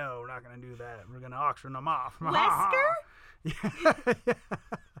 nah, no, we're not going to do that. We're going to auction them off. Wesker? Yeah.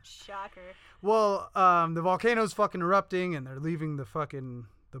 Shocker. Well, the volcano's fucking erupting, and they're leaving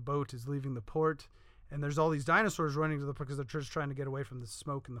the boat is leaving the port, and there's all these dinosaurs running to the because they're just trying to get away from the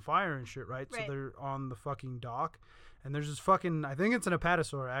smoke and the fire and shit, right? So they're on the fucking dock, and there's this fucking, I think it's an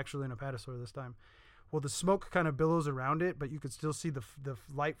apatosaur, actually an apatosaur this time. Well, the smoke kind of billows around it, but you could still see the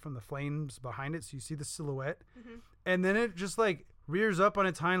light from the flames behind it, so you see the silhouette. And then it just like rears up on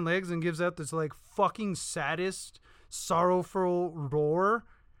its hind legs and gives out this like fucking saddest, sorrowful roar,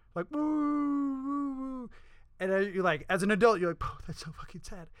 like woo, woo, woo. And you're like, as an adult, you're like, oh, that's so fucking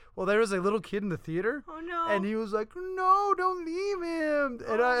sad. Well, there was a little kid in the theater. Oh no. And he was like, no, don't leave him.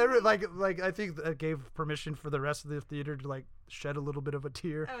 And I think that gave permission for the rest of the theater to like shed a little bit of a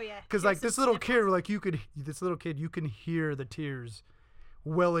tear. Oh yeah. Because like this little kid, like you can hear the tears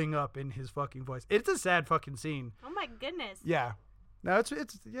welling up in his fucking voice. It's a sad fucking scene. Oh my goodness. Yeah. No, it's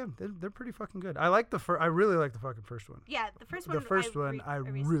yeah, they're pretty fucking good. I really like the fucking first one. Yeah, the first one. The first one I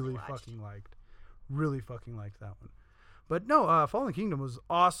recently really watched. fucking liked. Really fucking liked that one. But no, Fallen Kingdom was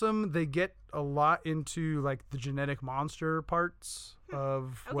awesome. They get a lot into like the genetic monster parts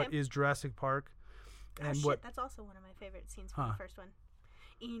of what is Jurassic Park. And shit, that's also one of my favorite scenes from the first one.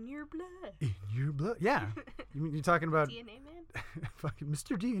 In your blood. In your blood. Yeah. You're talking about DNA man? fucking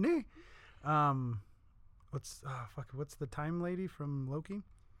Mr. DNA. What's the time lady from Loki?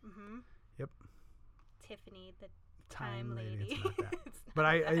 Yep. Tiffany, the time lady. It's not that. But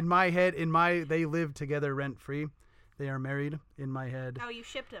in my head, they live together rent free. They are married in my head. Oh, you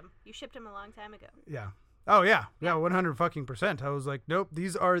shipped him. You shipped him a long time ago. Yeah. Oh yeah. Yeah. 100%. I was like, nope.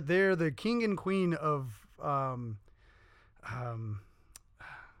 They're the king and queen of what's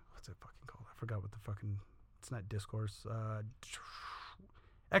it fucking called? I forgot what the fucking. It's not discourse.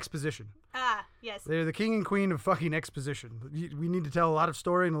 Exposition. Ah, yes. They're the king and queen of fucking exposition. We need to tell a lot of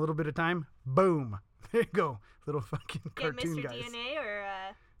story in a little bit of time. Boom. There you go. Little fucking Get cartoon Mr. guys. DNA or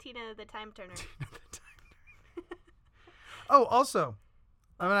Tina the Time Turner. Oh, also,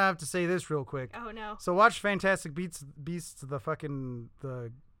 I'm going to have to say this real quick. Oh, no. So watch Fantastic Beasts, the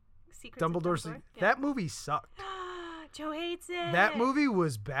Secrets of Dumbledore. Yeah. That movie sucked. Joe hates it. That movie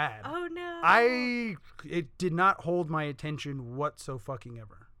was bad. Oh, no. It did not hold my attention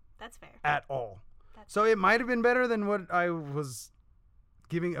whatsoever. That's fair. At all. That's So it might have been better than what I was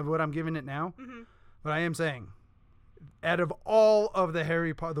giving, what I'm giving it now. Mm-hmm. But I am saying, out of all of the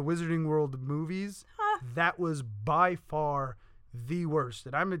Harry Potter, the Wizarding World movies, that was by far the worst.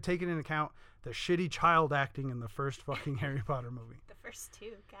 And I'm taking into account the shitty child acting in the first fucking Harry Potter movie. The first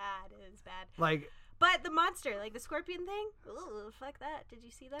two. God, it is bad. Like, But the monster, like the scorpion thing, ooh, fuck that. Did you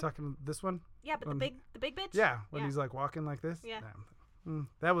see that? talking this one? Yeah, but the big bitch? Yeah, when he's like walking like this? Yeah.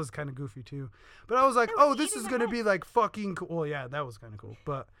 That was kind of goofy too. But I was like, was this eating is the going to head. be like fucking cool. Well, yeah, that was kind of cool.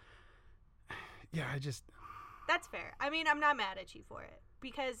 But yeah, That's fair. I mean, I'm not mad at you for it.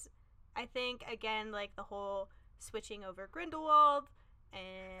 Because I think, again, like the whole switching over Grindelwald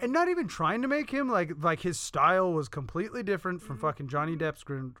and And not even trying to make him like his style was completely different from fucking Johnny Depp's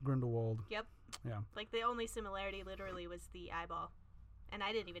Grindelwald. Yep. Yeah. Like the only similarity literally was the eyeball. And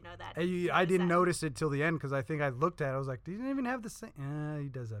I didn't even know that. I didn't notice it till the end because I think I looked at it. I was like, he didn't even have the same. He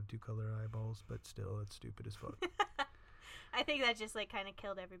does have 2 color eyeballs, but still, it's stupid as fuck. I think that just like kind of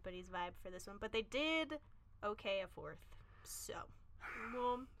killed everybody's vibe for this one. But they did okay a 4th. So,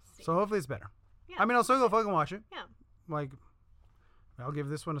 we'll see. So hopefully it's better. Yeah. I mean, I'll still go fucking watch it. Yeah. Like, I'll give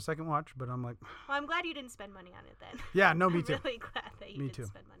this one a second watch, but I'm like, Well, I'm glad you didn't spend money on it then. yeah, no, me I'm too. really glad that you Me didn't too.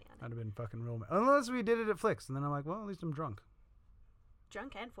 spend money on it. I'd have been fucking real mad. Unless we did it at Flicks, and then I'm like, well, at least I'm drunk.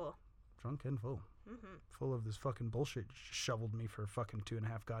 Drunk and full. Drunk and full. Mm-hmm. Full of this fucking bullshit shoveled me for fucking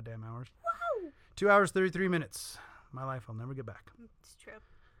 2.5 goddamn hours. Whoa! 2 hours, 33 minutes. My life I'll never get back. It's true.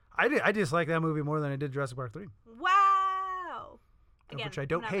 I dislike that movie more than I did Jurassic Park 3. Wow! Again, which I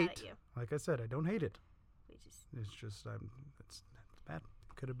don't I'm not mad hate. at you. Like I said, I don't hate it. We just It's just, it's bad.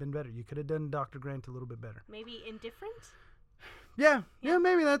 Could have been better. You could have done Dr. Grant a little bit better. maybe indifferent? Yeah, Yeah.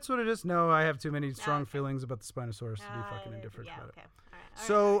 maybe that's what it is. No, I have too many strong okay. feelings about the Spinosaurus to be fucking indifferent Yeah, about okay. it.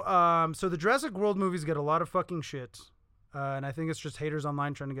 All right. So the Jurassic World movies get a lot of fucking shit. And I think it's just haters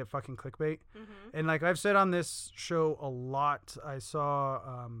online trying to get fucking clickbait. Mm-hmm. And like I've said on this show a lot, I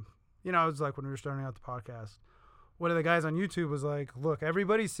saw, it was like when we were starting out the podcast, one of the guys on YouTube was like, look,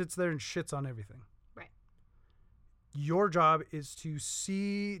 everybody sits there and shits on everything. Right. Your job is to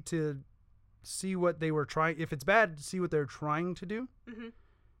see what they were trying. If it's bad, see what they're trying to do, Mm-hmm.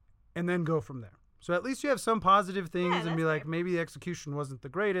 and then go from there. So at least you have some positive things Yeah, and be that's like, fair. maybe the execution wasn't the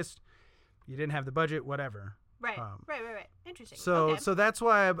greatest. You didn't have the budget, whatever. Right. Um, right. Interesting. So okay. so that's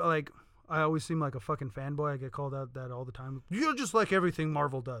why I always seem like a fucking fanboy. I get called out that all the time. You're just like everything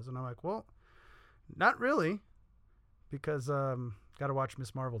Marvel does, and I'm like, well, not really, because got to watch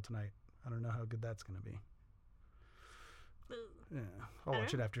Miss Marvel tonight. I don't know how good that's gonna be. Ooh. Yeah, I'll I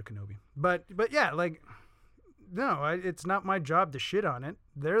watch don't it after Kenobi. But yeah, like, no, it's not my job to shit on it.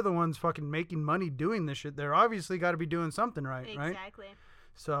 They're the ones fucking making money doing this shit. They're obviously got to be doing something right, right? Exactly.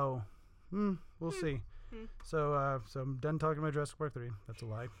 So, we'll see. Hmm. So I'm done talking about Jurassic Park 3. That's a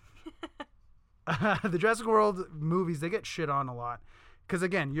lie. The Jurassic World movies, they get shit on a lot. Because,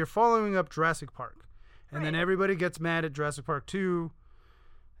 again, you're following up Jurassic Park. And then Right. everybody gets mad at Jurassic Park 2.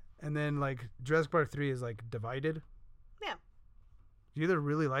 And then, like, Jurassic Park 3 is, like, divided. Yeah. You either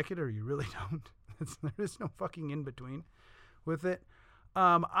really like it or you really don't. There is no fucking in between with it.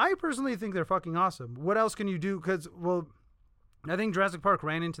 I personally think they're fucking awesome. What else can you do? Because, well, I think Jurassic Park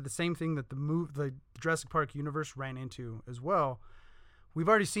ran into the same thing that the Jurassic Park universe ran into as well. We've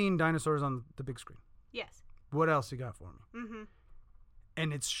already seen dinosaurs on the big screen. Yes. What else you got for me? Mm-hmm.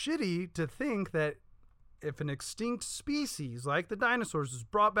 And it's shitty to think that if an extinct species like the dinosaurs is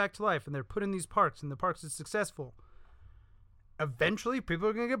brought back to life and they're put in these parks and the parks is successful, eventually people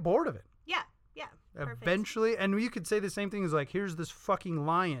are going to get bored of it. Yeah. Yeah. Perfect. Eventually, and you could say the same thing as like, here's this fucking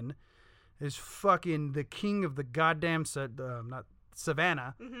lion is fucking the king of the goddamn not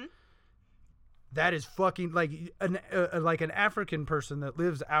savannah. Mm-hmm. That is fucking like an African person that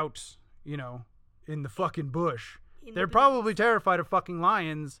lives out, in the fucking bush. They're probably terrified of fucking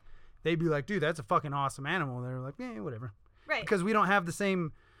lions. They'd be like, dude, that's a fucking awesome animal. They're like, whatever. Right. Because we don't have the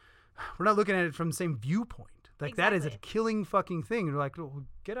same, we're not looking at it from the same viewpoint. Like, that is a Exactly. killing fucking thing. You're like, well,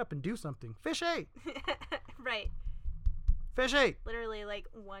 get up and do something. Fish ate. Right. Fish ate. Literally, like,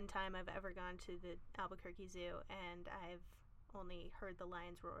 one time I've ever gone to the Albuquerque Zoo, and I've only heard the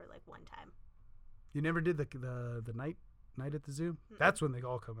lions roar, like, one time. You never did the night at the zoo? Mm-mm. That's when they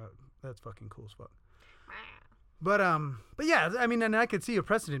all come out. That's fucking cool as fuck. But yeah, I mean, and I could see a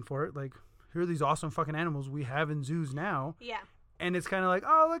precedent for it. Like, here are these awesome fucking animals we have in zoos now. Yeah. And it's kind of like,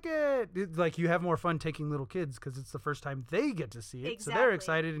 oh, look at it. Like, you have more fun taking little kids because it's the first time they get to see it. So they're Exactly.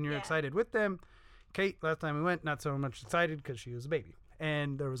 excited and you're Yeah. excited with them. Kate, last time we went, not so much excited because she was a baby.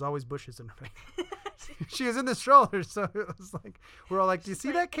 And there was always bushes in her face. She was in the stroller, so it was like, we're all like, do you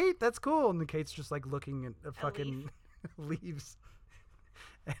see that, Kate? That's cool. And the Kate's just like looking at the fucking leaves.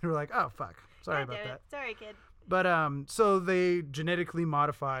 And we're like, oh, fuck. Sorry God about damn that. it. Sorry, kid. But so they genetically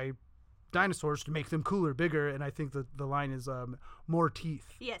modify dinosaurs to make them cooler, bigger, and I think that the line is more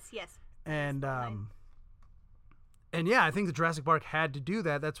teeth. Yes, yes. And the line. and yeah, I think the Jurassic Park had to do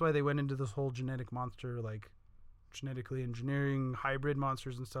that. That's why they went into this whole genetic monster, like genetically engineering hybrid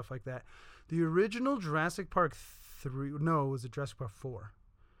monsters and stuff like that. The original Jurassic Park 3, no, was it Jurassic Park 4?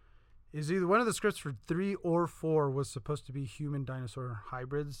 Is either one of the scripts for 3 or 4 was supposed to be human dinosaur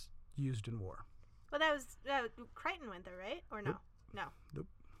hybrids used in war. Well, that was Crichton went there, right? Or no? Nope. No. Nope.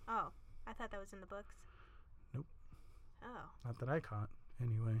 Oh, I thought that was in the books. Nope. Oh. Not that I caught,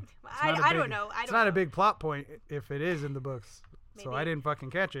 anyway. Well, It's not a I big- don't know. It's not a big plot point if it is in the books. So I didn't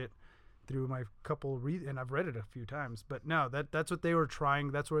fucking catch it through my couple and I've read it a few times. But no, that's what they were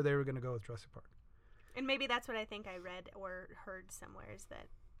trying. That's where they were going to go with Jurassic Park. And maybe that's what I think I read or heard somewhere is that.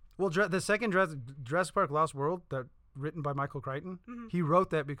 Well, the second Jurassic Park Lost World, that written by Michael Crichton, he wrote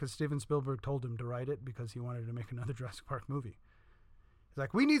that because Steven Spielberg told him to write it because he wanted to make another Jurassic Park movie. He's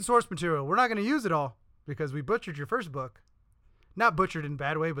like, we need source material. We're not going to use it all because we butchered your first book. Not butchered in a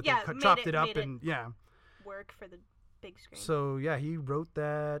bad way, but they chopped it up and work for the big screen. So yeah, he wrote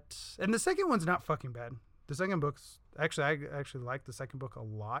that, and the second one's not fucking bad. The second book's actually, I actually like the second book a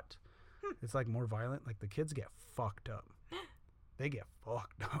lot. It's like more violent. Like the kids get fucked up. They get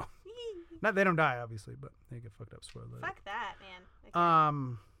fucked up. Not they don't die obviously, but they get fucked up. Spoiler alert. Fuck that, man.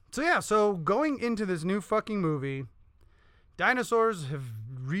 Okay. So yeah, so going into this new fucking movie, dinosaurs have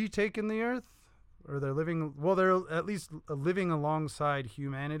retaken the earth, or they're living. Well, they're at least living alongside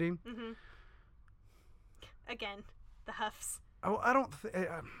humanity. Mm-hmm. Again, the Huffs.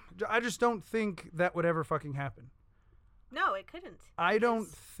 I just don't think that would ever fucking happen. No, it couldn't. I don't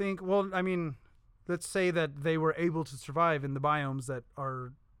think. Well, I mean, let's say that they were able to survive in the biomes that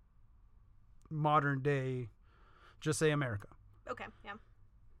are modern day, just say America. Okay, yeah.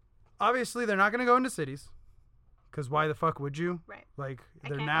 Obviously, they're not going to go into cities, because why the fuck would you? Right. Like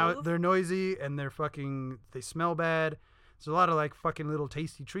move. they're noisy and they smell bad. There's a lot of like fucking little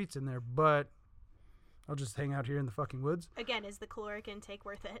tasty treats in there, but I'll just hang out here in the fucking woods. Again, is the caloric intake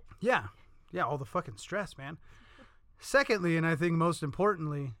worth it? Yeah, all the fucking stress, man. Secondly, and I think most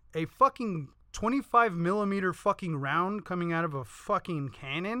importantly, a fucking 25 millimeter fucking round coming out of a fucking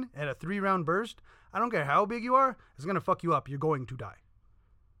cannon at a 3-round burst. I don't care how big you are, it's gonna fuck you up. You're going to die.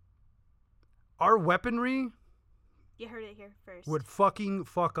 Our weaponry, you heard it here first, would fucking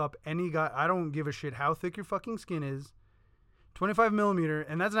fuck up any guy. I don't give a shit how thick your fucking skin is. 25 millimeter,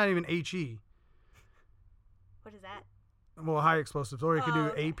 and that's not even HE. What is that? Well, high explosives, or you could do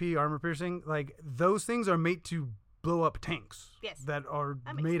okay. AP, armor piercing. Like those things are made to blow up tanks. Yes. That are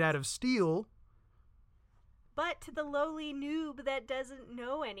That makes made sense. out of steel. But to the lowly noob that doesn't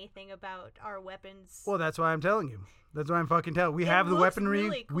know anything about our weapons. Well, that's why I'm telling you. That's why I'm fucking telling. We It have the looks weaponry.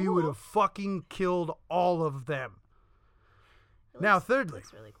 really We would cool. have fucking killed all of them. Now, thirdly.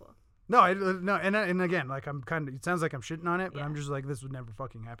 Looks really cool. No, and again, like I'm kind of. It sounds like I'm shitting on it, but Yeah. I'm just like, this would never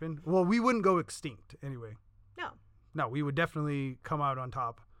fucking happen. Well, we wouldn't go extinct anyway. No, we would definitely come out on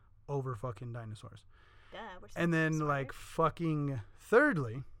top over fucking dinosaurs. Duh, we're so And then, smarter. like, fucking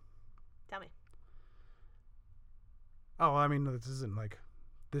thirdly. Tell me. Oh, I mean, this isn't like.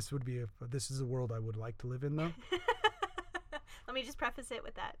 This is a world I would like to live in, though. Let me just preface it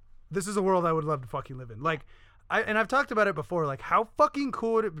with that. This is a world I would love to fucking live in. Like, I've talked about it before. Like, how fucking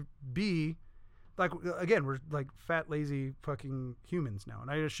cool would it be? Like, again, we're like fat, lazy fucking humans now. And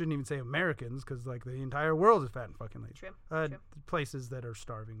I shouldn't even say Americans, because like the entire world is fat and fucking lazy. True. Places that are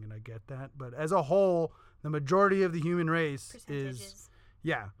starving, and I get that. But as a whole, the majority of the human race is,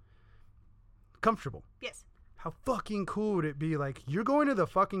 comfortable. Yes. How fucking cool would it be? Like, you're going to the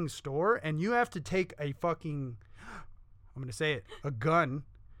fucking store and you have to take a fucking, I'm going to say it, a gun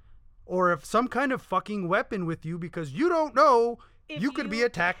or some kind of fucking weapon with you because you don't know If you could be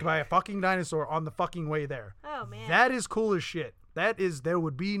attacked by a fucking dinosaur on the fucking way there. Oh, man. That is cool as shit. There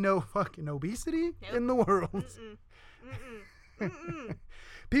would be no fucking obesity in the world. Mm-mm. Mm-mm.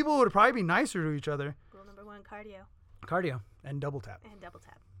 People would probably be nicer to each other. Rule number 1, cardio. Cardio and double tap. And double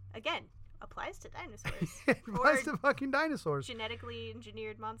tap. Again, applies to dinosaurs. It applies to fucking dinosaurs. Genetically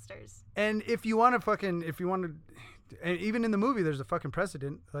engineered monsters. And if you want to, and even in the movie, there's a fucking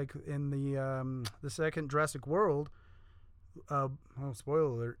precedent. Like in the second Jurassic World, spoiler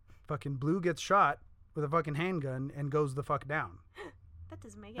alert, fucking Blue gets shot with a fucking handgun and goes the fuck down. That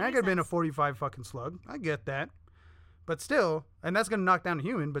doesn't make any That sense. could have been a 45 fucking slug. I get that. But still, and that's going to knock down a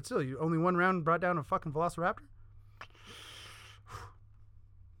human, but still, only one round brought down a fucking velociraptor?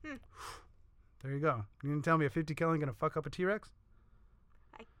 There you go. You gonna tell me a 50 cal ain't gonna fuck up a T-Rex?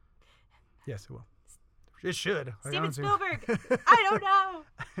 Yes, it will. It should. Steven Spielberg. I don't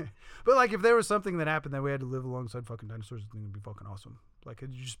know. But like, if there was something that happened that we had to live alongside fucking dinosaurs, I think it'd be fucking awesome. Like,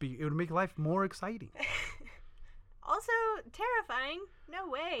 it would make life more exciting. Also terrifying. No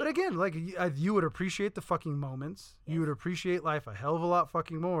way. But again, like, you would appreciate the fucking moments. Yes. You would appreciate life a hell of a lot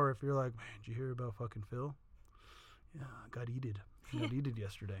fucking more if you're like, man, did you hear about fucking Phil? Yeah, I got eated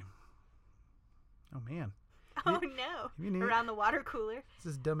yesterday. Oh, man. Oh, no. you need- Around the water cooler.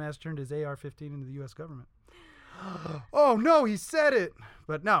 This dumbass turned his AR-15 into the U.S. government. Oh, no, he said it.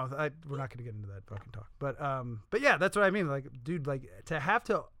 But no, we're not going to get into that fucking talk. But yeah, that's what I mean. Like, dude, like, to have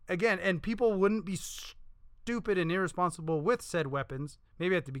to, again, and people wouldn't be stupid and irresponsible with said weapons.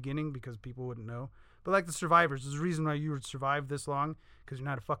 Maybe at the beginning because people wouldn't know. But like the survivors, there's a reason why you would survive this long because you're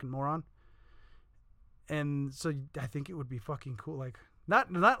not a fucking moron. And so I think it would be fucking cool. Like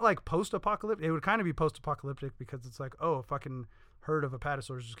not like post-apocalyptic. It would kind of be post-apocalyptic because it's like, oh, a fucking herd of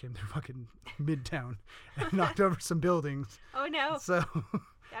apatosaurs just came through fucking Midtown and knocked over some buildings. Oh no. So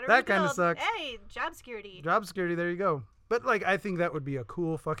Gotta that kind of rebuild. sucks. Hey, job security. Job security, there you go. But like I think that would be a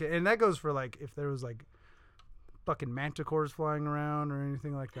cool fucking, and that goes for like if there was like fucking manticores flying around or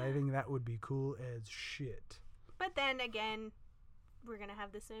anything like that. I think that would be cool as shit. But then again, we're gonna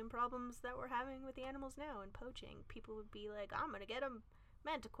have the same problems that we're having with the animals now and poaching. People would be like, I'm gonna get a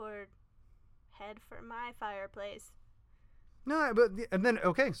manticore head for my fireplace. No, but and then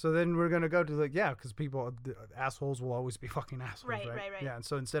okay, so then we're gonna go to like because people assholes will always be fucking assholes, right? Right. Yeah, and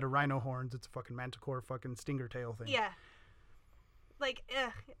so instead of rhino horns, it's a fucking manticore fucking stinger tail thing. Yeah. Like,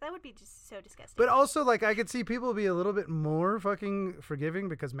 ugh, that would be just so disgusting. But also, like, I could see people be a little bit more fucking forgiving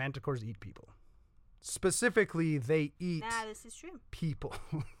because manticores eat people. Specifically, they eat Nah, this is true. people.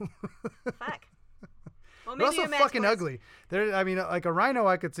 Fuck. Well, They're also a fucking manticore's- ugly. They're, I mean, like a rhino,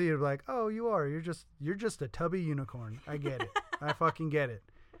 I could see it like, oh, you're just a tubby unicorn. I get it. I fucking get it.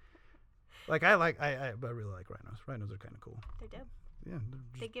 Like I really like rhinos. Rhinos are kind of cool. They're dope. Yeah.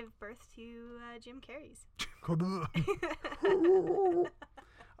 They give birth to Jim Carrey's.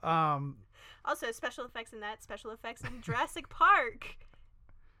 Also, special effects in that. Special effects in Jurassic Park.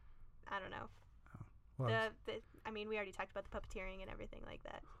 I don't know. well, I mean, we already talked about the puppeteering and everything like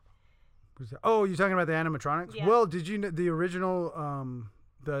that. oh, you're talking about the animatronics? Yeah. Well, did you know the original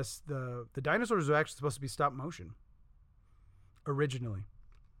the dinosaurs were actually supposed to be stop motion originally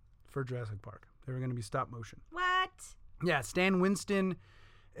for Jurassic Park. They were going to be stop motion. What? Yeah, Stan Winston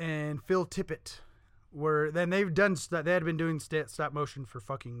and Phil Tippett were. Then they've done. They had been doing stop motion for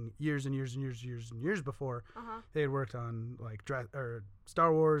fucking years and years and years and years and years before. They had worked on like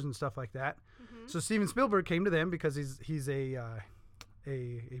Star Wars and stuff like that. Mm-hmm. So Steven Spielberg came to them because he's a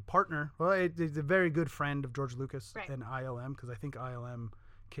partner. Well, he's a very good friend of George Lucas Right. and ILM because I think ILM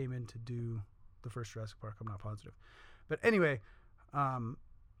came in to do the first Jurassic Park. I'm not positive, but anyway.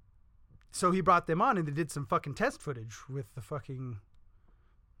 So he brought them on and they did some fucking test footage with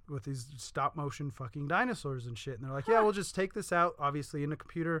these stop motion fucking dinosaurs and shit. And they're like, yeah, we'll just take this out, obviously in a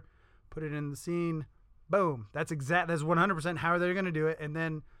computer, put it in the scene. Boom. That's 100% how they're going to do it. And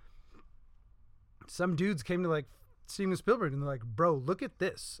then some dudes came to like Steven Spielberg and they're like, bro, look at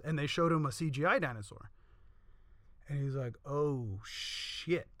this. And they showed him a CGI dinosaur. And he's like, oh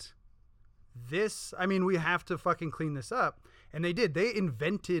shit. We have to fucking clean this up. And they did. They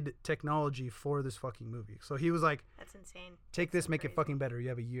invented technology for this fucking movie. So he was like, That's insane. take That's this, so make crazy. it fucking better. You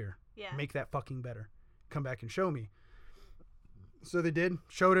have a year. Yeah. Make that fucking better. Come back and show me. So they did.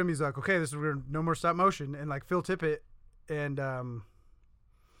 Showed him. He's like, okay, this is weird. No more stop motion. And like Phil Tippett and I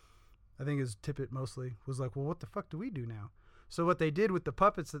think it was Tippett mostly was like, well, what the fuck do we do now? So what they did with the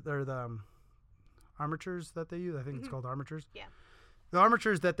puppets that are the armatures that they use, I think it's called armatures. Yeah. The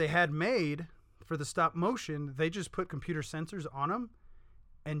armatures that they had made for the stop motion, they just put computer sensors on them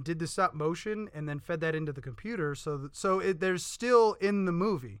and did the stop motion and then fed that into the computer. So they're still in the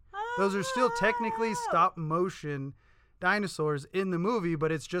movie. Those are still technically stop motion dinosaurs in the movie,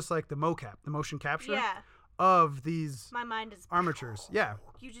 but it's just like the mocap, the motion capture Yeah. of these My mind is armatures. Yeah.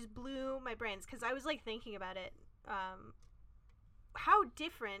 You just blew my brains because I was like thinking about it. How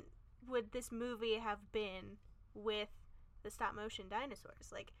different would this movie have been with the stop motion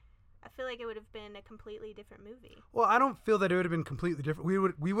dinosaurs? Like, I feel like it would have been a completely different movie. Well, I don't feel that it would have been completely different. We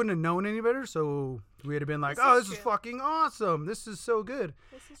wouldn't have known any better, so we would have been like, This "Oh, is this is true. fucking awesome! This is so good."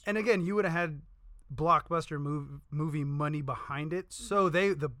 This is And true. again, you would have had blockbuster movie money behind it, so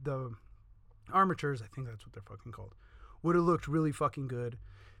Mm-hmm. the armatures, I think that's what they're fucking called, would have looked really fucking good.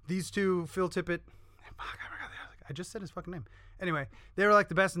 These two, Phil Tippett, I just said his fucking name. Anyway, they were like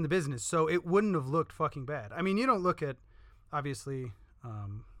the best in the business, so it wouldn't have looked fucking bad. I mean, you don't look at, obviously,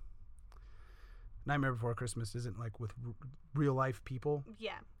 Nightmare Before Christmas isn't like with real life people,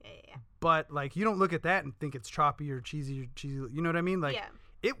 Yeah. but like you don't look at that and think it's choppy or cheesy. You know what I mean? Like Yeah.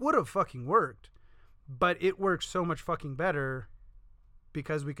 it would have fucking worked, but it worked so much fucking better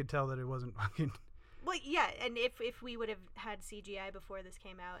because we could tell that it wasn't fucking. Well, yeah, and if we would have had CGI before this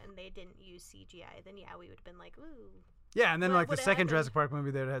came out and they didn't use CGI, then yeah, we would have been like, ooh. Yeah, and then What like the would've second happened? Jurassic Park movie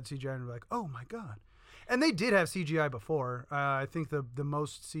that had CGI and we're like, oh my god. And they did have CGI before. I think the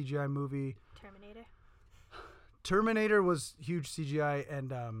most CGI movie, Terminator was huge CGI, and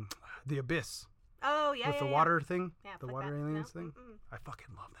The Abyss Oh, yeah, with yeah, the yeah. water thing, Yeah, the fuck water that. aliens No, thing. mm-mm. I fucking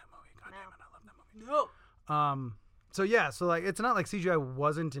love that movie. God No. damn it, I love that movie. No. So yeah, so like it's not like CGI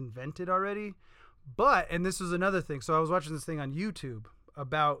wasn't invented already, but and this is another thing. So I was watching this thing on YouTube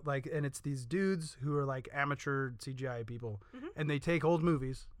about like, and it's these dudes who are like amateur CGI people, and they take old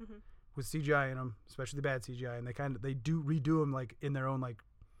movies with CGI in them, especially the bad CGI, and they redo them like in their own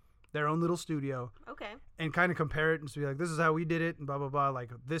little studio. Okay. And kind of compare it and be like, this is how we did it, and blah blah blah.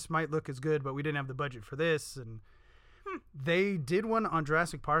 Like this might look as good, but we didn't have the budget for this. And they did one on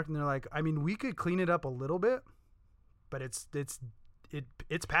Jurassic Park, and they're like, I mean, we could clean it up a little bit, but it's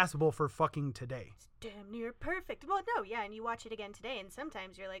passable for fucking today. It's damn near perfect. Well, no, yeah, and you watch it again today, and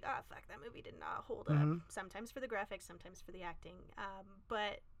sometimes you're like, oh, fuck, that movie did not hold up. Sometimes for the graphics, sometimes for the acting.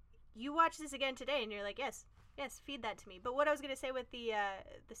 But you watch this again today, and you're like, yes, feed that to me. But what I was going to say with the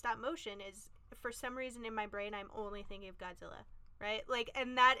stop motion is, for some reason in my brain, I'm only thinking of Godzilla, right? Like,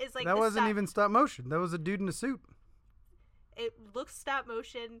 and that is like... That wasn't even stop motion. That was a dude in a suit. It looks stop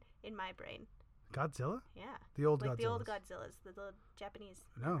motion in my brain. Godzilla? Yeah. The old like Godzillas. the old Godzillas, the Japanese.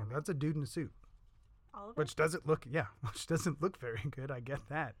 No, that's a dude in a suit. All of which it? doesn't look very good. I get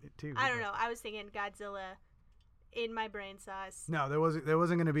that too. I don't know. I was thinking Godzilla in my brain sauce. No, there wasn't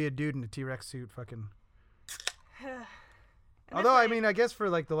going to be a dude in a T-Rex suit fucking. And Although, that's I mean, I guess for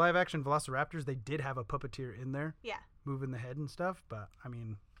like the live action Velociraptors, they did have a puppeteer in there. Yeah. Moving the head and stuff. But, I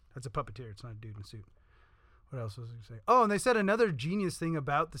mean, that's a puppeteer. It's not a dude in a suit. What else was I going to say? Oh, and they said another genius thing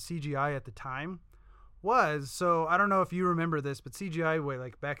about the CGI at the time was, so I don't know if you remember this, but CGI,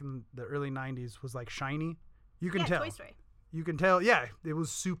 like back in the early 90s, was like shiny. You can tell. Toy Story. You can tell. Yeah, it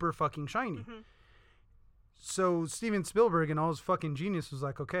was super fucking shiny. So Steven Spielberg and all his fucking genius was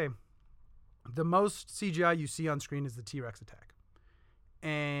like, okay, the most CGI you see on screen is the T-Rex attack.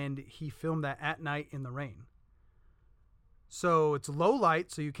 And he filmed that at night in the rain. So it's low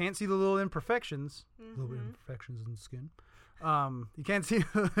light, so you can't see the little imperfections. Little imperfections in the skin. You can't see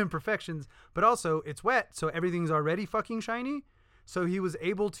imperfections, but also it's wet, so everything's already fucking shiny. So he was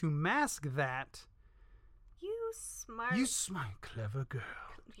able to mask that. You smart. You smart, clever girl.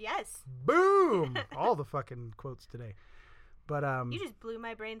 Yes. Boom! All the fucking quotes today. But you just blew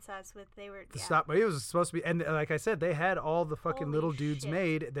my brain sauce with stop. It was supposed to be, and like I said, they had all the fucking Holy little dudes shit.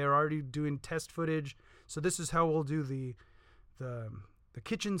 made. They're already doing test footage. So this is how we'll do the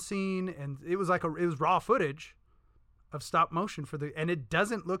kitchen scene, and it was raw footage of stop motion and it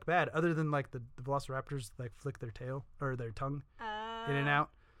doesn't look bad, other than like the Velociraptors like flick their tail or their tongue in and out.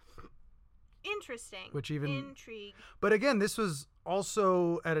 Interesting. Intrigue. But again, this was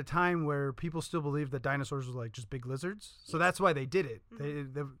also at a time where people still believed that dinosaurs were like just big lizards, so that's why they did it.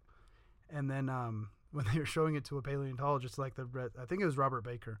 And then when they were showing it to a paleontologist, like I think it was Robert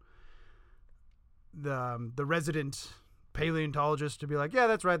Baker, the resident paleontologist, to be like, yeah,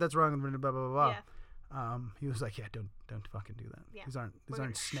 that's right, that's wrong, and blah blah blah blah. Yeah. He was like, yeah, don't fucking do that. Yeah. These aren't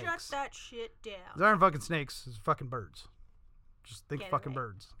snakes. Shut that shit down. These aren't fucking snakes. It's fucking birds. Just think Get it fucking right.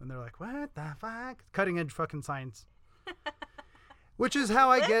 birds. And they're like, what the fuck? Cutting edge fucking science. Which is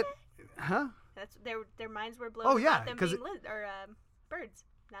how I get, huh? That's their minds were blown. Oh, yeah, about them 'cause being birds.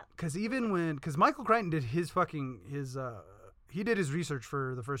 Not Because Michael Crichton did he did his research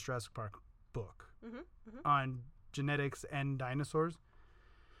for the first Jurassic Park book on genetics and dinosaurs.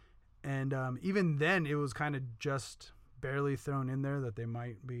 And even then, it was kind of just barely thrown in there that they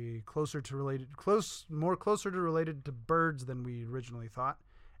might be closer to related to birds than we originally thought.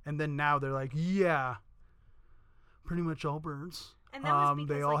 And then now they're like, yeah, pretty much all birds. And that was because,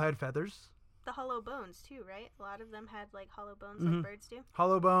 they all had feathers. the hollow bones too, right? A lot of them had like hollow bones like birds do.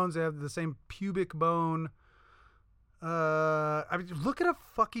 Hollow bones. They have the same pubic bone. I mean, look at a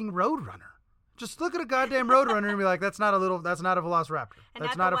fucking Roadrunner. Just look at a goddamn Roadrunner and be like, that's not a Velociraptor. And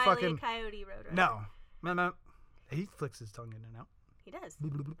that's not not the a Wile E. fucking Coyote Roadrunner. no. He flicks his tongue in and out. He does.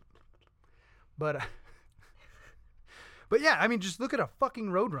 But yeah, I mean, just look at a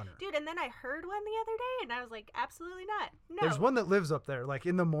fucking Roadrunner. Dude, and then I heard one the other day, and I was like, absolutely not. No. There's one that lives up there. Like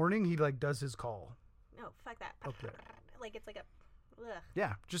in the morning, he like does his call. No, fuck that. Up there. Like it's like a. Ugh.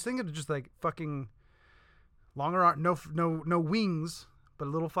 Yeah, just think of just like fucking longer arm, no wings, but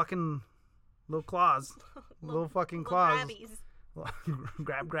little fucking little claws, little fucking claws. Grabbies.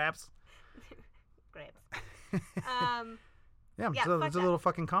 Grabs. Grabs. Yeah, Yeah, so fuck it's a that. little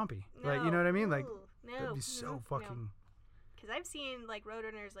fucking compy. Like, you know what I mean? Like, Ooh, no, that'd be so fucking. Because I've seen like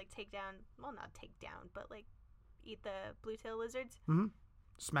Roadrunners like take down, well, not take down, but like eat the blue-tailed lizards.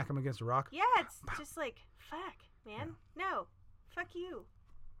 Smack him against a rock. Yeah, it's just like, fuck, man. No, fuck you.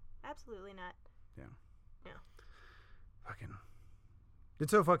 Absolutely not. Fucking.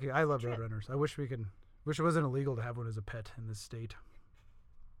 It's so fucking. I love Trip. Roadrunners. I wish it wasn't illegal to have one as a pet in this state.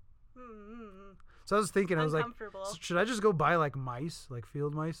 So I was thinking, I was like, Uncomfortable. should I just go buy like mice, like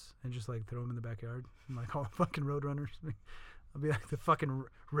field mice, and just like throw them in the backyard? And like all fucking Roadrunners. I'll be like the fucking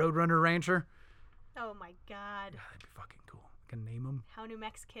Roadrunner rancher. Oh my god. Yeah, that'd be fucking cool. can name them. How New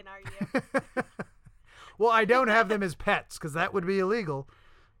Mexican are you? Well, I don't have them as pets because that would be illegal.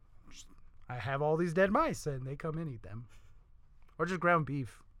 I have all these dead mice and they come and eat them. Or just ground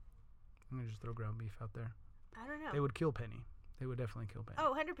beef. I'm going to just throw ground beef out there. I don't know. They would kill Penny. They would definitely kill Penny.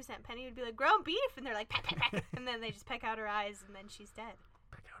 Oh, 100%. Penny would be like, ground beef! And they're like, peck, peck, peck. And then they just peck out her eyes and then she's dead.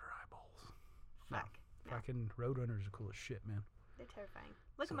 Peck out her eyeballs. Fuck. No. Fucking Roadrunners are cool as shit, man. They're terrifying.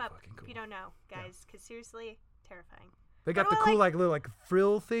 Look So them up fucking if cool. you don't know, guys, because seriously, terrifying. They got What the about, cool, like, little, like,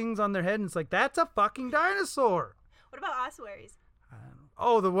 frill things on their head, and it's like, that's a fucking dinosaur. What about ossuaries?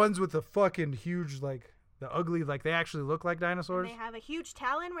 Oh, the ones with the fucking huge, like, the ugly, like, they actually look like And dinosaurs. they have a huge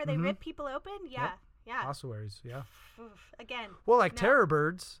talon where they Mhm. rip people open? Yeah. Yep. Yeah. Ossuaries, yeah. Oof. Again. Well, like No. terror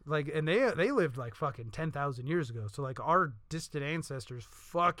birds, like, and they lived like fucking 10,000 years ago. So like our distant ancestors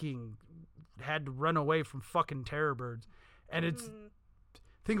fucking had to run away from fucking terror birds, and it's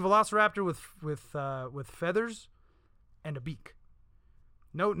think of Velociraptor with feathers and a beak.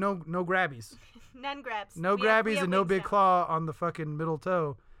 No grabbies, None grabs. no We have grabbies, and no wings big now. claw on the fucking middle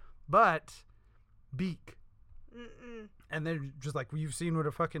toe, but beak. Mm-mm. And they're just like, you've seen what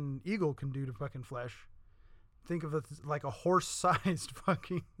a fucking eagle can do to fucking flesh. Think of it as like a horse-sized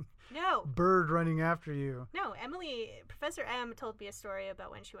fucking No. bird running after you. No, Professor M told me a story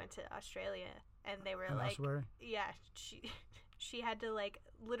about when she went to Australia and they were An like, ossuary? yeah, she had to like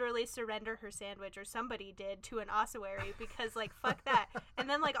literally surrender her sandwich, or somebody did, to an ossuary because like fuck that. And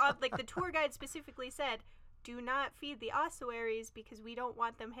then like the tour guide specifically said, do not feed the ossuaries because we don't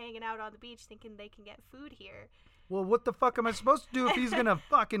want them hanging out on the beach thinking they can get food here. Well, what the fuck am I supposed to do if he's gonna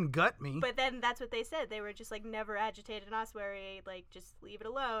fucking gut me? But then that's what they said. They were just like, never agitate an ossuary, like just leave it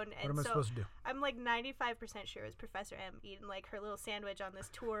alone. What And am I so supposed to do? I'm like 95% sure it was Professor M eating like her little sandwich on this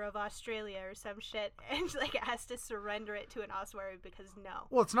tour of Australia or some shit, and like has to surrender it to an ossuary because no.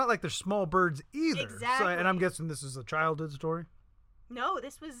 Well, it's not like they're small birds either. Exactly. So, and I'm guessing this is a childhood story. No,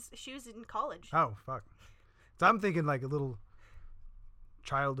 she was in college. Oh fuck. So I'm thinking like a little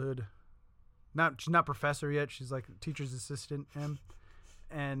childhood. She's not professor yet. She's like teacher's assistant,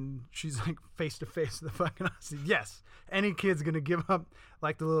 and she's like face to face with the fucking Aussie. Yes, any kid's gonna give up,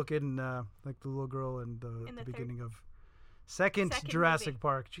 like the little kid and like the little girl in the third- beginning of second Jurassic movie.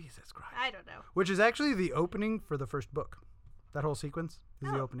 Park. Jesus Christ. I don't know. Which is actually the opening for the first book. That whole sequence is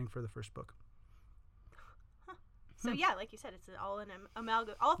the Oh. opening for the first book. So yeah, like you said, it's all an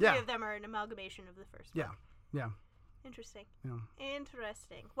amalgam. All three Yeah. of them are an amalgamation of the first. Yeah, book. yeah, Interesting. yeah.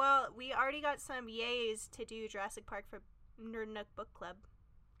 Interesting. Well, we already got some yays to do Jurassic Park for Nerd Nook Book Club.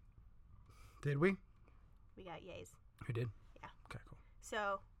 Did we? We got yays. We did. Yeah. Okay, cool.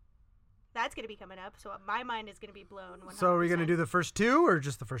 So that's gonna be coming up. So my mind is gonna be blown. 100%. So are we gonna do the first two or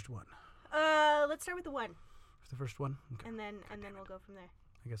just the first one? Let's start with the one, The first one. Okay. and then we'll go from there.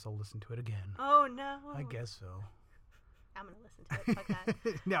 I guess I'll listen to it again. Oh no. I guess so. I'm gonna listen to it. Fuck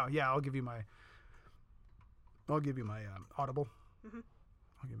that. No, yeah, I'll give you my Audible. Mhm.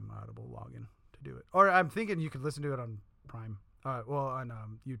 I'll give you my Audible login to do it. Or I'm thinking you could listen to it on Prime.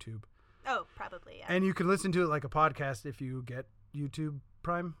 On YouTube. Oh, probably, yeah. And you can listen to it like a podcast if you get YouTube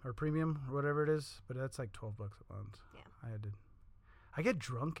Prime or Premium or whatever it is. But that's like $12 a month. Yeah. I get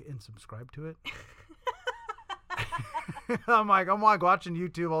drunk and subscribe to it. I'm like watching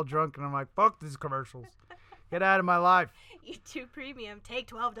YouTube all drunk, and I'm like, fuck these commercials. Get out of my life. YouTube Premium, take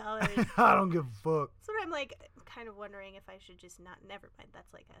 $12. I don't give a fuck. So I'm like kind of wondering if I should just not. Never mind.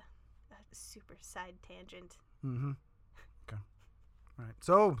 That's like a super side tangent. Mm-hmm. Okay. All right.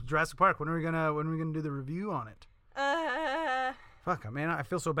 So Jurassic Park. When are we gonna do the review on it? Fuck, man. I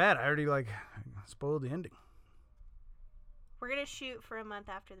feel so bad. I already like spoiled the ending. We're gonna shoot for a month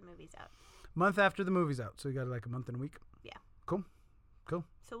after the movie's out. Month after the movie's out, so we got like a month and a week. Yeah. Cool.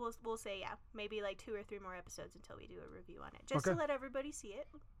 So we'll say yeah, maybe like 2 or 3 more episodes until we do a review on it, just Okay. to let everybody see it.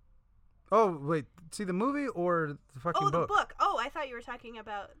 Oh wait, see the movie or the fucking Oh, book? the book. Oh, I thought you were talking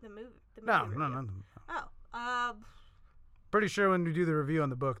about the movie. No. Review. Oh, Pretty sure when we do the review on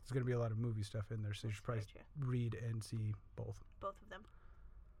the book, there's gonna be a lot of movie stuff in there, so you should probably very true. read and see both. Both of them.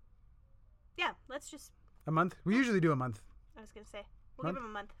 Yeah, let's just. A month? We usually do a month. I was gonna say we'll give Month? them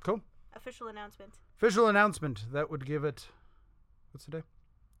a month. Cool. Official announcement. Official announcement. That would give it. What's the day?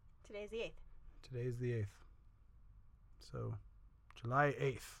 Today's the 8th. Today is the 8th. So, July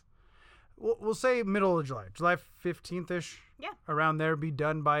 8th. We'll say middle of July. July 15th-ish. Yeah. Around there. Be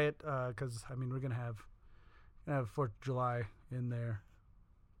done by it. Because, I mean, we're going to have 4th of July in there.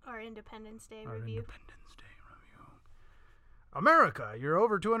 Our Independence Day Our review. Independence Day review. America, you're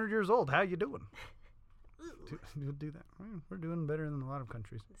over 200 years old. How you doing? Ooh, We'll do that. We're doing better than a lot of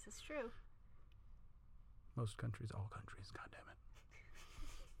countries. this is true. Most countries. All countries. God damn it.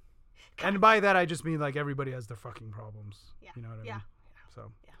 And by that, I just mean like everybody has their fucking problems. Yeah. You know what I Yeah. mean?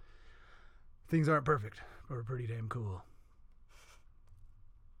 So Yeah. things aren't perfect, but we're pretty damn cool.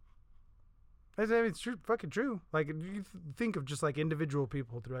 I mean, it's true, fucking true. Like, you think of just like individual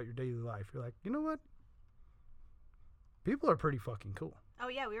people throughout your daily life. You're like, you know what? People are pretty fucking cool. Oh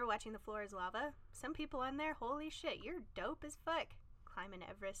yeah, we were watching The Floor is Lava. Some people on there, holy shit, you're dope as fuck. Climbing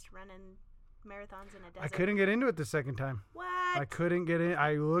Everest, running marathons in a desert. I couldn't get into it the second time. What? I couldn't get in.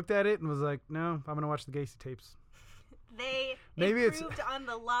 I looked at it and was like, no, I'm gonna watch the Gacy tapes. They Maybe it's- improved on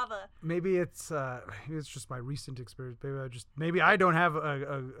the lava. Maybe it's just my recent experience. Maybe I don't have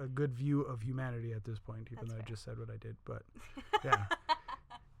a good view of humanity at this point, even That's though fair. I just said what I did. But yeah,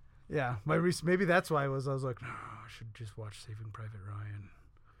 yeah. Maybe that's why I was like, no, I should just watch Saving Private Ryan.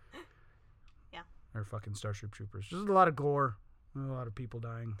 Yeah. Or fucking Starship Troopers. Just a lot of gore, a lot of people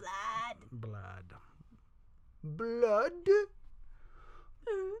dying. Blood. Blood.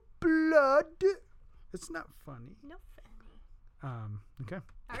 It's not funny. No funny. Okay.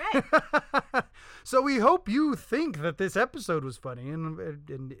 All right. So we hope you think that this episode was funny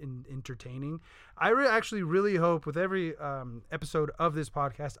and entertaining. I actually really hope with every episode of this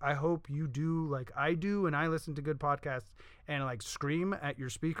podcast, I hope you do like I do and I listen to good podcasts and like scream at your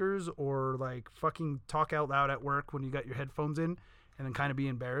speakers or like fucking talk out loud at work when you got your headphones in and then kind of be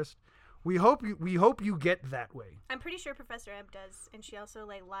embarrassed. We hope you get that way. I'm pretty sure Professor M does, and she also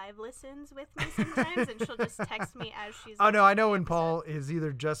like live listens with me sometimes, and she'll just text me as she's. Oh no, I listening know to when the Paul episode. is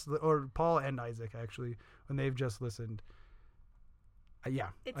either just or Paul and Isaac actually when they've just listened. Yeah,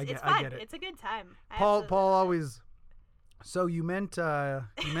 It's I fun. get it. It's a good time. I Paul absolutely love it. always. So you meant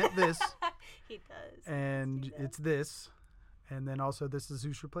this, He does. and He does. it's this, and then also this is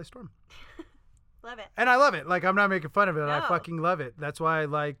Who Should Play Storm, Love it. and I love it. Like I'm not making fun of it. I No. fucking love it. That's why I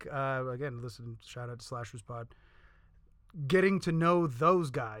like again. Listen, shout out to Slashers Pod. Getting to know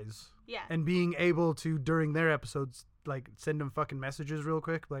those guys Yeah. and being able to during their episodes like send them fucking messages real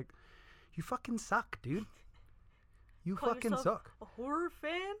quick, like you fucking suck, dude. You Call fucking yourself suck. A horror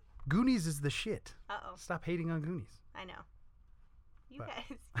fan? Goonies is the shit. Uh-oh. Stop hating on Goonies. I know. But-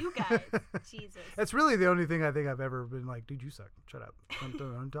 You guys. Jesus. That's really the only thing I think I've ever been like, dude, you suck. Shut up.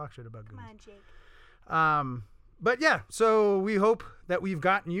 Don't talk shit about Come Goonies. on, Jake. But yeah, so we hope that we've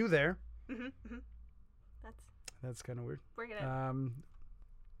gotten you there. Mm-hmm. That's kind of weird. We're gonna.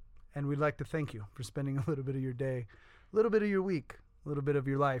 And we'd like to thank you for spending a little bit of your day, a little bit of your week, a little bit of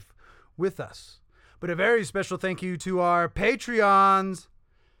your life with us. But a very special thank you to our Patreons.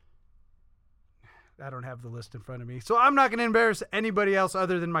 I don't have the list in front of me, so I'm not going to embarrass anybody else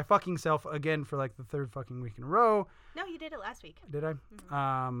other than my fucking self again for like the third fucking week in a row. No, you did it last week. Did I? Mhm.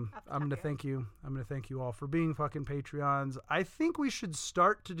 I'm Off the going to top of your thank you. I'm going to thank you all for being fucking Patreons. I think we should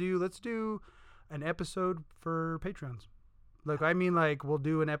start to do, let's do an episode for Patreons. Like, I mean, like, we'll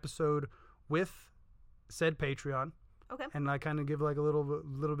do an episode with said Patreon Okay. and like kind of give like a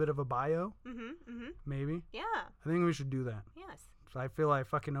little bit of a bio, Mm-hmm. maybe. Yeah. I think we should do that. Yes. So I feel I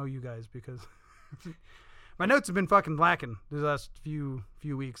fucking owe you guys because my notes have been fucking lacking these last few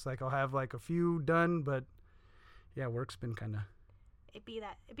weeks. Like, I'll have like a few done, but yeah, work's been kind of. It be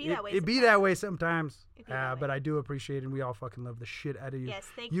that way. It be sometimes. that way sometimes. It be that But way. I do appreciate it, and we all fucking love the shit out of you. Yes.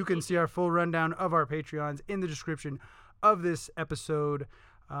 Thank You can thank see our full rundown of our Patreons in the description of this episode.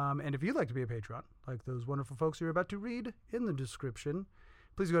 And if you'd like to be a Patreon, like those wonderful folks you're about to read in the description,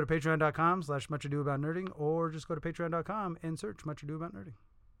 please go to patreon.com/muchadooaboutnerding or just go to patreon.com and search Much Ado About Nerding.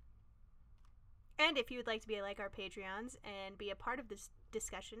 And if you would like to be like our Patreons and be a part of this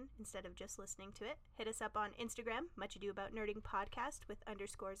discussion instead of just listening to it, hit us up on Instagram, Much Ado About Nerding Podcast with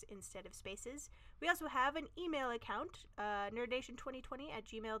underscores instead of spaces. We also have an email account,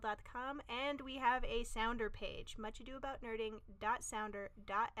 nerdnation2020@gmail.com, and we have a Sounder page,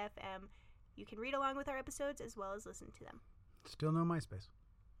 muchadoaboutnerding.sounder.fm. You can read along with our episodes as well as listen to them. Still no MySpace.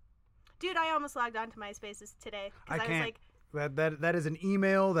 Dude, I almost logged on to MySpaces today I because I was can't. like, That is an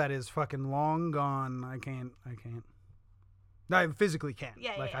email that is fucking long gone. I can't. No, I physically can't.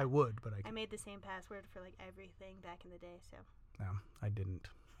 Yeah, like yeah. I would, but I I can't. made the same password for like everything back in the day, so. No, I didn't.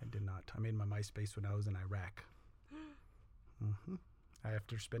 I did not. I made my MySpace when I was in Iraq.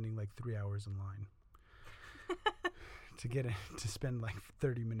 After spending like 3 hours in line to spend like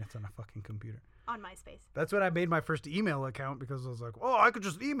 30 minutes on a fucking computer. On MySpace. That's when I made my first email account because I was like, oh, I could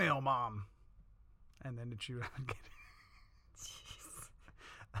just email mom. And then she would get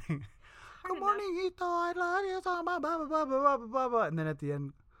Hard Good enough. morning, Ito. I love you so much. Blah, blah, blah, blah, blah, blah, blah. And then at the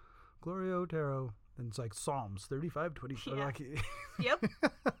end, Gloria Otero. Then it's like Psalms 35, 24. Yeah. Like, Yep.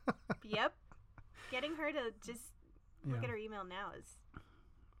 Yep. Getting her to just look Yeah. at her email now is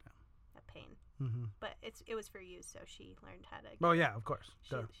a pain. Mm-hmm. But it was for you, so she learned how to. Oh yeah, of course.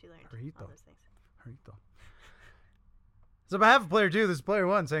 She learned Harito. all those things. Harito. So on behalf of Player 2, this is Player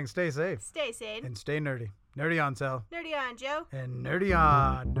 1 saying stay safe. Stay sane. And stay nerdy. Nerdy on, Cell. Nerdy on, Joe. And nerdy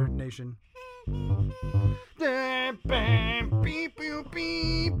on, Nerd Nation.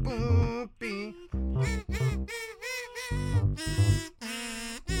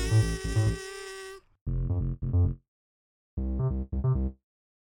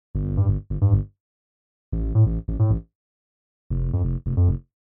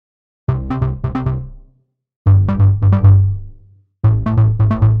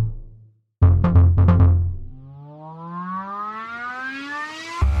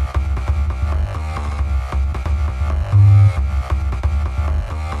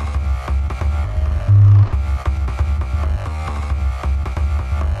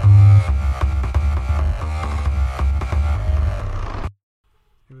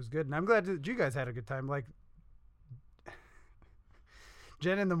 Good, and I'm glad that you guys had a good time. Like,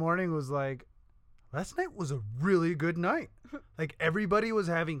 Jen in the morning was like, last night was a really good night. Like, everybody was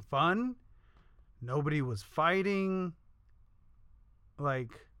having fun. Nobody was fighting.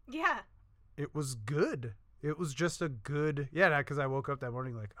 Like, Yeah. it was good. It was just a good, yeah, because I woke up that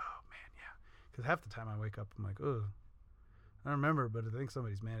morning like, oh, man, yeah. Because half the time I wake up, I'm like, ugh. I don't remember, but I think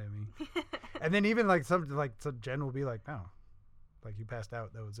somebody's mad at me. And then even like some Jen will be like, no. Like, you passed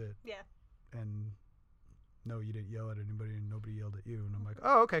out, that was it. Yeah. And no, you didn't yell at anybody and nobody yelled at you. And I'm like,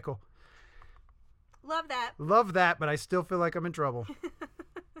 oh, okay, cool. Love that. Love that, but I still feel like I'm in trouble.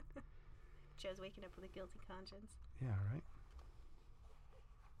 Joe's waking up with a guilty conscience. Yeah, right?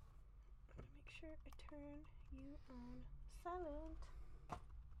 Make sure I turn you on silent.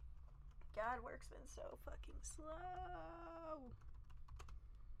 God, work's been so fucking slow.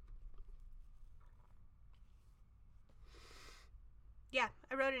 Yeah,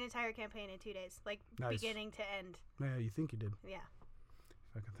 I wrote an entire campaign in 2 days, like Nice. beginning to end. Yeah, you think you did. Yeah,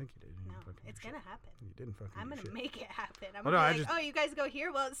 Fucking think you did. You no, didn't fucking it's do gonna shit. happen. You didn't fucking I'm do gonna shit. make it happen. I'm Oh, gonna no, be I like, just- oh, you guys go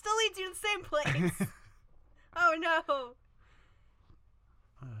here? Well, it still leads you to the same place. Oh no.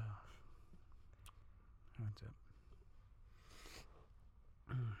 That's it.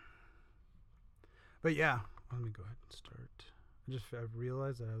 But yeah, let me go ahead and start. I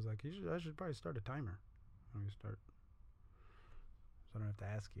realized that I was like, I should probably start a timer. Let me start. So I don't have to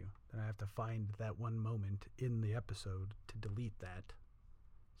ask you. Then I have to find that one moment in the episode to delete that.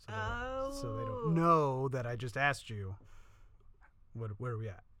 So they don't know that I just asked you. Where are we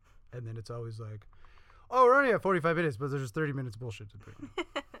at? And then it's always like, oh, we're only at 45 minutes, but there's just 30 minutes of bullshit to do.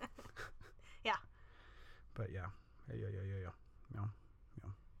 Yeah. But yeah.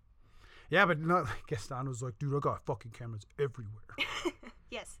 Yeah, but not like Gaston was like, dude, I got fucking cameras everywhere.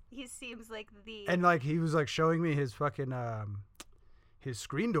 Yes, he seems like the. And like he was like showing me his fucking his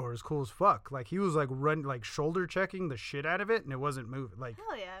screen door is cool as fuck. Like he was like shoulder checking the shit out of it and it wasn't moving. Like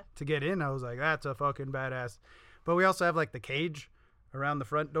Hell yeah. to get in, I was like, that's a fucking badass. But we also have like the cage around the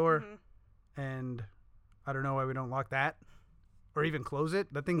front door, and I don't know why we don't lock that or even close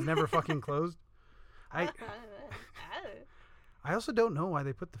it. That thing's never fucking closed. I also don't know why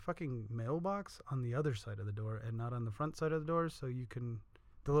they put the fucking mailbox on the other side of the door and not on the front side of the door, so you can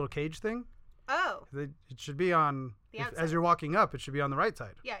the little cage thing. Oh. It should be on The as you're walking up. It should be on the right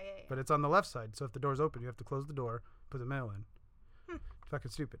side. Yeah. But it's on the left side. So if the door's open, you have to close the door, put the mail in.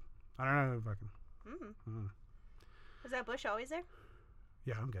 Fucking stupid. I don't know. Fucking. Was that bush always there?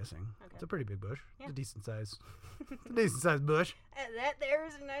 Yeah, I'm guessing. Okay. It's a pretty big bush. Yeah. It's a decent size. It's a decent sized bush. And that there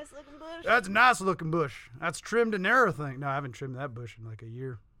is a nice looking bush. That's a nice looking bush. That's trimmed and everything. No, I haven't trimmed that bush in like a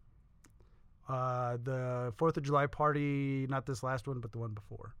year. The 4th of July party, not this last one, but the one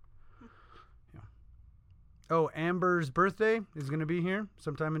before. Yeah. Oh, Amber's birthday is going to be here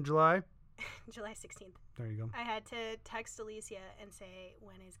sometime in July. July 16th. There you go. I had to text Alicia and say,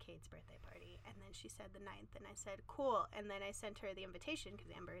 when is Kate's birthday party? And then she said the 9th. And I said, cool. And then I sent her the invitation because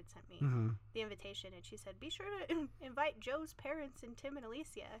Amber had sent me the invitation. And she said, be sure to invite Joe's parents and Tim and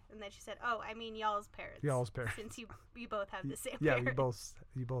Alicia. And then she said, oh, I mean y'all's parents. Y'all's parents. Since you both have the same Yeah, parents.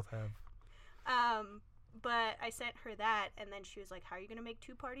 you both have. But I sent her that. And then she was like, how are you going to make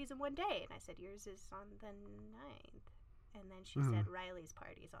 2 parties in one day? And I said, yours is on the 9th. And then she said Riley's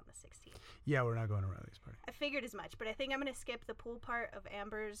party is on the 16th. Yeah, we're not going to Riley's party. I figured as much, but I think I'm going to skip the pool part of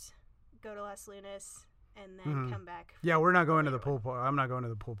Amber's, go to Las Lunas, and then come back. Yeah, we're not going to the pool part. I'm not going to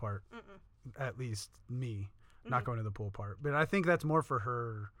the pool part. Mm-mm. At least me. Not going to the pool part. But I think that's more for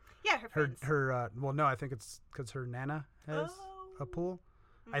her. Yeah, her friends. Well, no, I think it's because her Nana has a pool.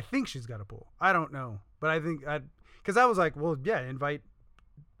 Mm. I think she's got a pool. I don't know. But I think because I was like, well, yeah, invite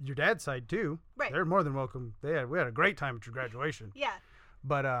your dad's side too. Right. They're more than welcome. We had a great time at your graduation. Yeah.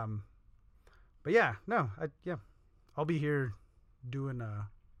 But But yeah, no, I'll be here doing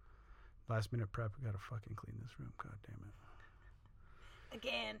last minute prep. We gotta fucking clean this room. God damn it.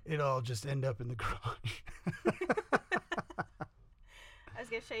 Again. It'll all just end up in the garage. I was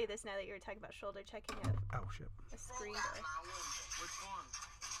gonna show you this now that you were talking about shoulder checking Oh shit. a screen door. Which one?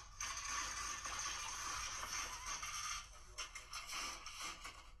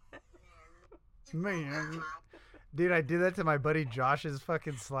 Man, dude, I did that to my buddy Josh's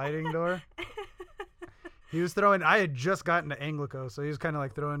fucking sliding door. He was throwing. I had just gotten to Anglico, so he was kind of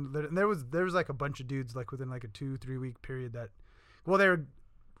like throwing. And there was like a bunch of dudes like within like a 2-3 week period that, well, they were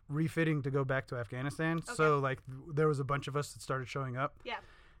refitting to go back to Afghanistan. Okay. So like there was a bunch of us that started showing up. Yeah.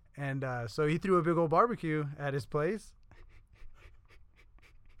 And so he threw a big old barbecue at his place,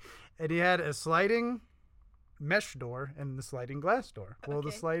 and he had a sliding mesh door and the sliding glass door. Well, the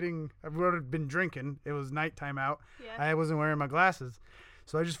Okay. sliding, I've already been drinking. It was nighttime out. Yeah. I wasn't wearing my glasses.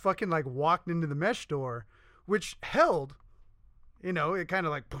 So I just fucking like walked into the mesh door, which held, you know, it kind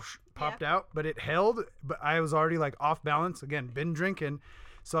of like popped out, but it held, but I was already like off balance. Again, been drinking.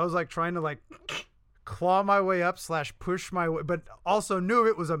 So I was like trying to like claw my way up / push my way, but also knew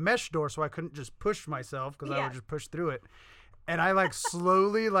it was a mesh door. So I couldn't just push myself because I Yeah. would just push through it. And I like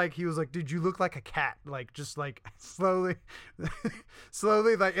slowly, like he was like, dude, you look like a cat. Like just like slowly,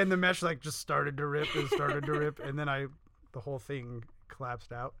 like, and the mesh like just started to rip and started to rip. And then the whole thing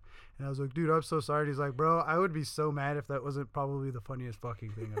collapsed out. And I was like, dude, I'm so sorry. He's like, bro, I would be so mad if that wasn't probably the funniest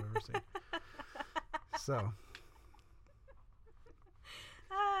fucking thing I've ever seen. So,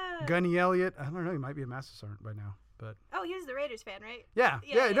 Gunny Elliott, I don't know. He might be a Master Sergeant by now, but Oh, he was the Raiders fan, right? yeah.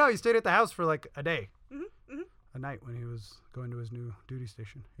 Yeah. No, he stayed at the house for like a day, Mm-hmm. a night when he was going to his new duty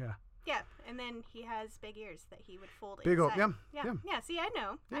station. Yeah. Yeah, and then he has big ears that he would fold Big old, inside. yeah. Yeah. See, I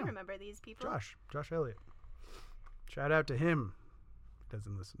know. I Yeah. remember these people. Josh Elliott. Shout out to him.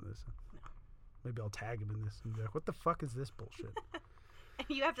 Doesn't listen to this. Maybe I'll tag him in this and be like, what the fuck is this bullshit?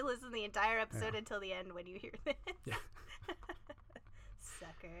 You have to listen to the entire episode until the end when you hear this. Yeah.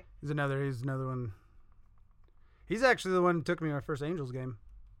 Sucker. He's another one. He's actually the one who took me to my first Angels game.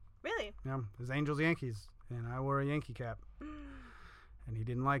 Really? Yeah, it was Angels Yankees, and I wore a Yankee cap, and he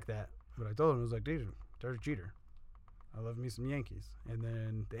didn't like that. But I told him, I was like, dude, Derek Jeter. I love me some Yankees. And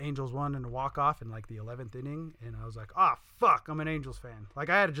then the Angels won in a walk-off in like the 11th inning, and I was like, oh, fuck, I'm an Angels fan. Like,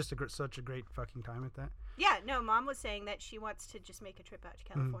 I had just such a great fucking time at that. Yeah, no, Mom was saying that she wants to just make a trip out to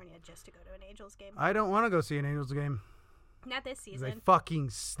California just to go to an Angels game. I don't want to go see an Angels game. Not this season.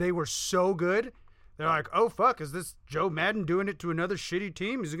 They were so good. They're like, oh, fuck, is this Joe Madden doing it to another shitty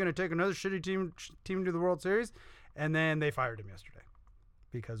team? Is he going to take another shitty team to the World Series? And then they fired him yesterday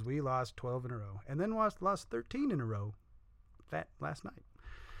because we lost 12 in a row and then lost 13 in a row that last night.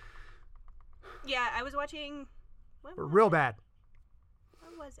 Yeah, I was watching. What We're was real it? bad.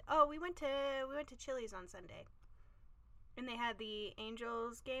 What was it? Oh, we went to Chili's on Sunday, and they had the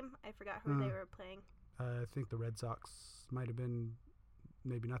Angels game. I forgot who they were playing. I think the Red Sox might have been,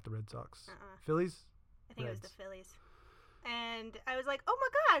 maybe not the Red Sox. Uh-uh. Phillies? I think it Reds. was the Phillies. And I was like, oh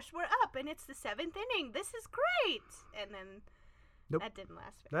my gosh, we're up, and it's the 7th inning. This is great. And then Nope. that didn't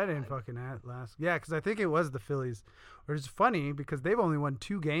last That very didn't long. fucking last. Yeah, because I think it was the Phillies. Which is funny because they've only won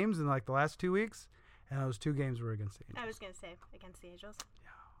 2 games in like the last 2 weeks, and those 2 games were against the Angels. I was going to say, against the Angels.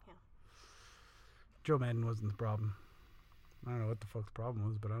 Joe Madden wasn't the problem. I don't know what the fuck the problem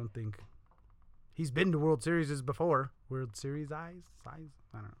was, but I don't think he's been to World Series before. World Series size? I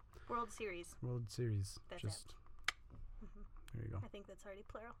don't know. World Series. World Series. That's Just there you go. I think that's already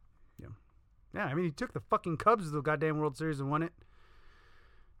plural. Yeah, I mean he took the fucking Cubs to the goddamn World Series and won it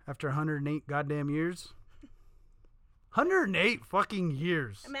after 108 goddamn years. 108 fucking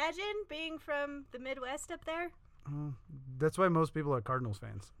years. Imagine being from the Midwest up there. That's why most people are Cardinals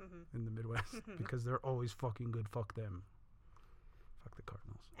fans Mm-hmm. in the Midwest because they're always fucking good. Fuck them. Fuck the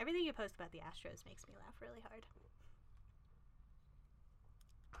Cardinals. Everything you post about the Astros makes me laugh really hard.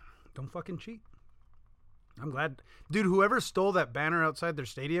 Don't fucking cheat. I'm glad. Dude, whoever stole that banner outside their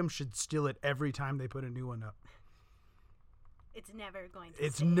stadium should steal it every time they put a new one up. It's never going to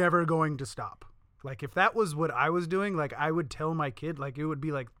It's stay. never going to stop. Like, if that was what I was doing, like, I would tell my kid, like, it would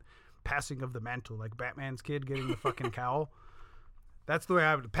be like passing of the mantle, like Batman's kid getting the fucking cowl. That's the way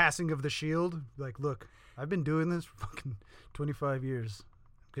I would, passing of the shield. Like, look, I've been doing this for fucking 25 years.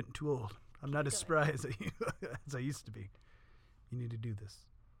 I'm getting too old. I'm not as spry as I used to be. You need to do this.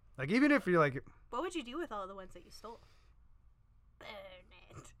 Like, even if you're like, What would you do with all the ones that you stole? Burn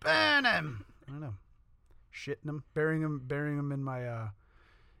it. burn him. I don't know. Shitting them, burying them in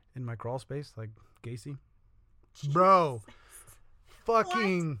my crawl space, like Gacy. Bro,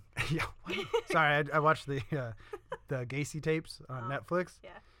 fucking yeah. What? Sorry, I watched the Gacy tapes on Netflix. Yeah.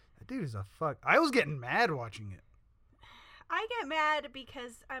 That dude is a fuck. I was getting mad watching it. I get mad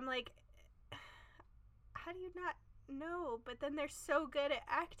because I'm like, how do you not know? But then they're so good at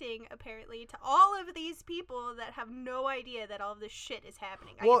acting, apparently, to all of these people that have no idea that all of this shit is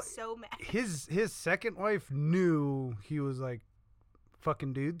happening. I get so mad. His second wife knew he was like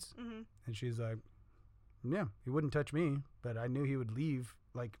fucking dudes, and she's like, yeah, he wouldn't touch me, but I knew he would leave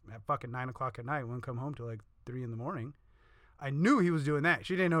like at fucking 9 o'clock at night, wouldn't come home till like 3 in the morning. I knew he was doing that.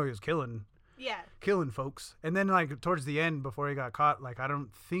 She didn't know he was killing folks. And then like towards the end, before he got caught, like I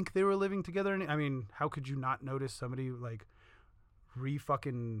don't think they were living together. I mean, how could you not notice somebody like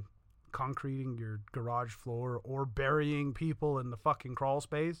fucking concreting your garage floor or burying people in the fucking crawl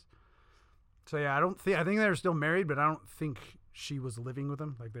space? So yeah, I think they were still married, but I don't think she was living with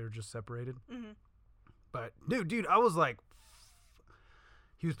him. Like they were just separated. But dude, I was like,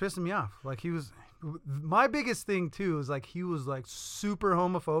 he was pissing me off. Like my biggest thing too is like he was like super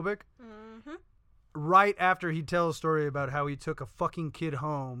homophobic. Right after he'd tell a story about how he took a fucking kid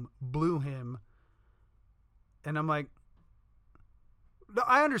home, blew him, and I'm like, no,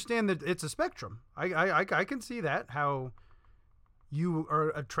 I understand that it's a spectrum. I can see that, how you are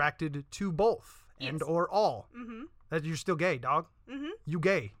attracted to both and or all. That you're still gay, dog. You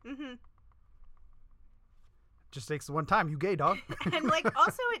gay. Just takes the one time. You gay, dog. And like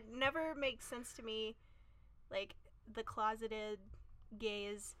also it never makes sense to me, like the closeted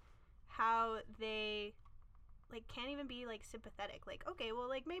gays, how they like can't even be like sympathetic. Like, okay, well,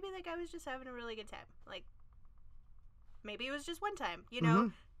 like maybe that guy was just having a really good time. Like maybe it was just one time, you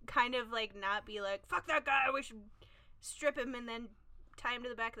know? Kind of like not be like, fuck that guy, we should strip him and then tie him to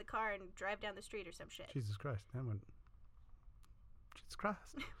the back of the car and drive down the street or some shit. Jesus Christ. Jesus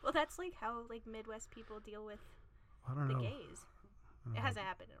Christ. Well, that's like how like Midwest people deal with I don't know. gays. It hasn't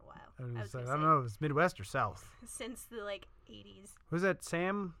happened in a while. I don't know if it's Midwest or South. Since the like 80s. Was that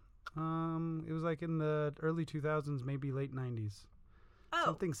Sam? It was like in the early 2000s, maybe late 90s. Oh.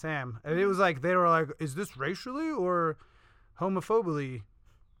 Something Sam. And it was like, they were like, is this racially or homophobically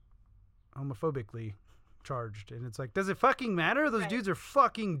charged? And it's like, does it fucking matter? Those dudes are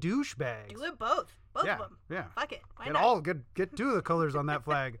fucking douchebags. Do it both. Both of them. Yeah. Fuck it. Why not? Get two of the colors on that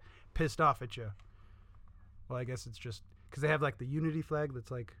flag pissed off at you. Well, I guess it's just because they have like the unity flag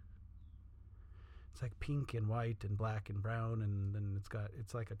that's like, it's like pink and white and black and brown, and then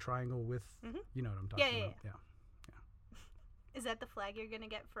it's like a triangle with, you know what I'm talking about. Yeah. Is that the flag you're gonna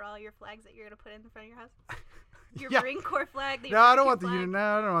get for all your flags that you're gonna put in the front of your house? Your Yeah. Marine Corps flag. No, I don't want the unity. No,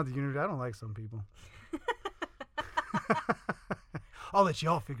 I don't want the unity. I don't like some people. I'll let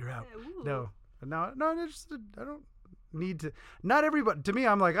y'all figure out. Ooh. No, I don't need to. Not everybody. To me,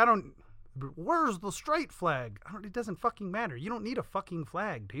 I'm like, where's the straight flag? It doesn't fucking matter. You don't need a fucking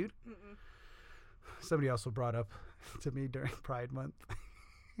flag, dude. Somebody also brought up to me during Pride Month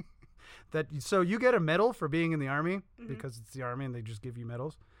that so you get a medal for being in the Army because it's the Army and they just give you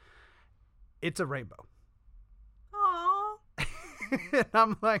medals. It's a rainbow. Aww. And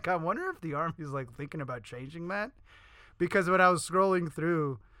I'm like, I wonder if the Army's like thinking about changing that, because when I was scrolling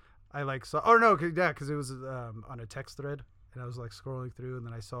through, I like saw, because it was on a text thread, and I was like scrolling through, and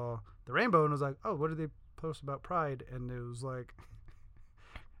then I saw the rainbow, and I was like, oh, what did they post about Pride? And it was like,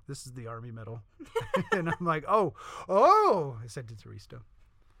 this is the Army medal. And I'm like, oh, I sent it to Risto.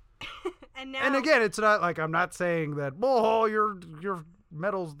 And again, it's not like, I'm not saying that, your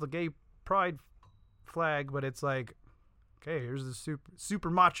medal's the gay pride flag, but it's like, okay, here's the super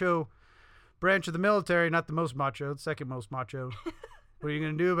macho branch of the military, not the most macho, the second most macho. What are you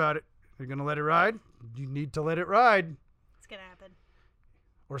going to do about it? Are you going to let it ride? You need to let it ride. It's going to happen.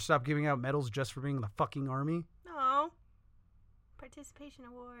 Or stop giving out medals just for being in the fucking Army. No. Participation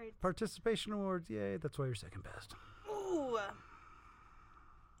awards. Participation awards, yay. That's why you're second best. Ooh.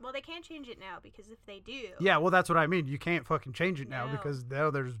 Well, they can't change it now, because if they do... Yeah, well, that's what I mean. You can't fucking change it now, No. because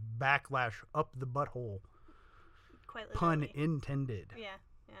now there's backlash up the butthole. Quite Pun literally. intended. Yeah.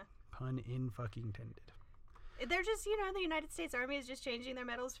 Pun in fucking intended. They're just, the United States Army is just changing their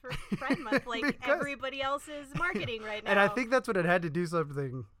medals for Pride Month like Because- everybody else is marketing right now. And I think that's what it had to do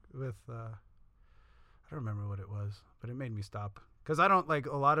something with, I don't remember what it was, but it made me stop. Because I don't, like,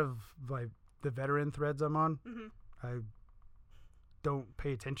 a lot of, like, the veteran threads I'm on, I don't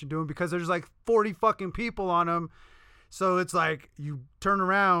pay attention to them because there's, like, 40 fucking people on them. So it's like, you turn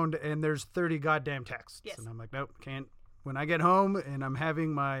around and there's 30 goddamn texts. Yes. And I'm like, nope, can't. When I get home and I'm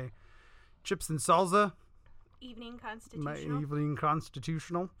having my chips and salsa, Evening my constitutional. evening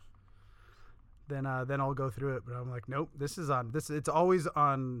constitutional, then I'll go through it. But I'm like, nope, this is on this. It's always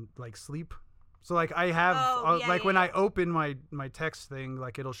on like sleep. So like I have when I open my text thing,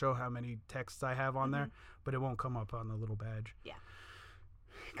 like it'll show how many texts I have on there, but it won't come up on the little badge. Yeah.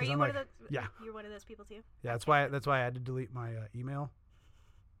 Are you I'm one like, of those? yeah. You're one of those people too. Yeah, that's why I had to delete my email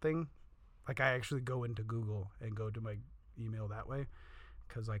thing. Like I actually go into Google and go to my email that way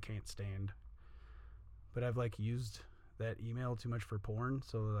because I can't stand. But I've like used that email too much for porn,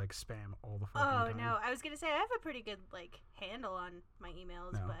 so like spam all the fucking time. Oh no, I was gonna say I have a pretty good like handle on my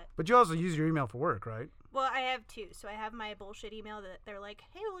emails, No. but you also use your email for work, right? well, I have two. So I have my bullshit email that they're like,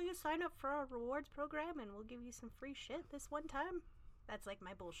 "Hey, will you sign up for our rewards program and we'll give you some free shit this one time?" That's like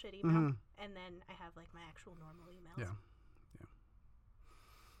my bullshit email, Mhm. and then I have like my actual normal emails. Yeah.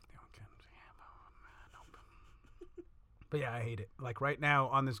 But yeah, I hate it. Like right now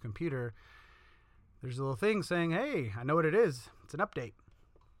on this computer, there's a little thing saying, "Hey, I know what it is. It's an update.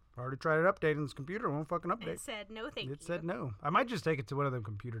 I already tried it updating this computer. It won't fucking And update." it said no, thank you. It said no. I might just take it to one of them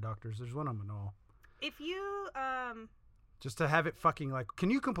computer doctors. There's one on Manal. If you Just to have it fucking like, can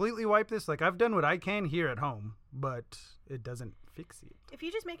you completely wipe this? Like I've done what I can here at home, but it doesn't fix it. if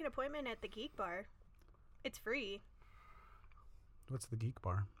you just make an appointment at the Geek Bar, it's free What's the Geek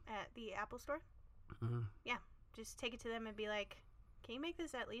Bar? at the Apple Store. Mhm. Yeah, just take it to them and be like, "Can you make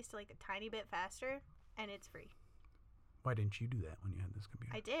this at least like a tiny bit faster?" And it's free. Why didn't you do that when you had this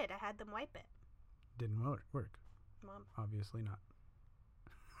computer? I did. I had them wipe it. Didn't work. Well, Obviously not.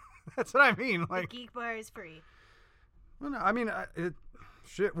 That's what I mean. the Like, Geek Bar is free. well, no, I mean,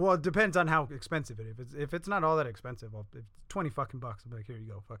 shit. Well, it depends on how expensive it is. If it's not all that expensive, if it's $20 fucking bucks, I'll be like, here you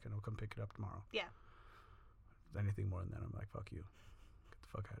go, fucking, I'll come pick it up tomorrow. Yeah. If it's anything more than that, I'm like, fuck you, get the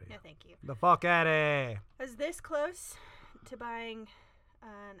fuck out of No, here. thank you. The fuck out of here. I was this close to buying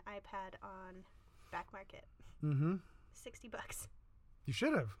an iPad on back market. Mm-hmm. $60. You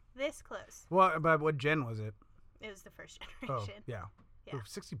should have. This close. Well, but what gen was it? It was the first Oh, generation. yeah. Yeah. Ooh,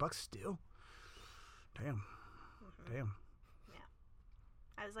 $60 still. Damn. Mhm. Damn.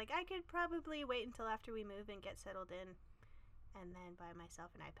 I was like, I could probably wait until after we move and get settled in, and then buy myself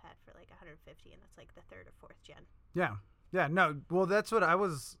an iPad for like $150, and that's like the third or fourth gen. Yeah. Yeah. No. Well, that's what I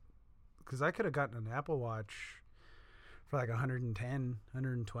was, because I could have gotten an Apple Watch for like 110,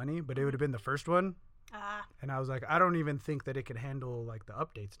 120, but it would have been the first one. Ah, And I was like, I don't even think that it could handle like the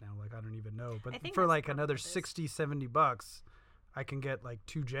updates now. Like, I don't even know. But I think for that's like probably another what it is. 60, 70 bucks, I can get like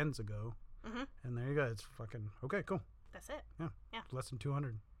 2 gens ago. Mhm. And there you go. It's fucking okay. Cool. that's it. Less than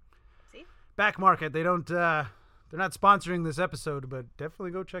 200. See? Back Market. They don't. They're not sponsoring this episode, but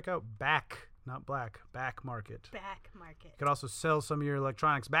definitely go check out Back, not Black. Back Market. Back market. You could also sell some of your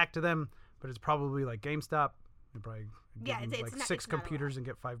electronics back to them, but it's probably like GameStop. You probably give Yeah, them it's like not- 6 it's not a lot. computers and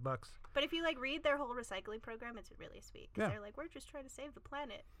get $5. But if you like read their whole recycling program, it's really sweet. Because Yeah. they're like, we're just trying to save the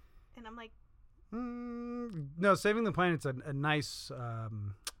planet. And I'm like, No, saving the planet's a nice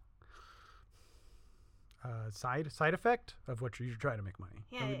side effect of what you're trying to make money.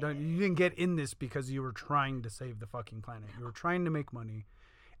 Yeah, You didn't get in this because you were trying to save the fucking planet. You were trying to make money,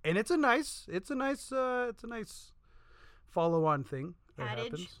 and it's a nice follow-on thing that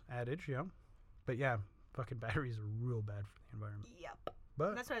happens. Adage, yeah. But yeah, fucking batteries are real bad for the environment. yep.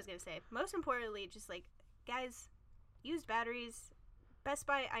 But That's what I was going to say. Most importantly, just like, guys, used batteries. Best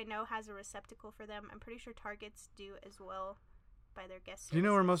Buy, I know, has a receptacle for them. I'm pretty sure Targets do as well by their guest do you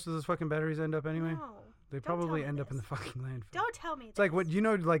know where services. most of those fucking batteries end up anyway? No. They Don't tell probably me end up in the this. fucking landfill. Don't tell me It's like what this. you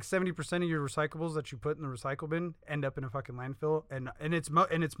know, like 70% of your recyclables that you put in the recycle bin end up in a fucking landfill, and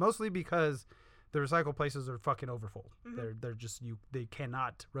it's mostly because the recycle places are fucking overfull. Mhm. They're just they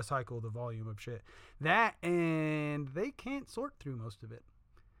cannot recycle the volume of shit that, and they can't sort through most of it.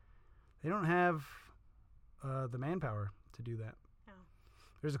 They don't have the manpower to do that. No.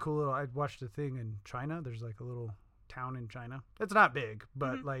 There's a cool little. I watched a thing in China. There's like a little town in China. It's not big,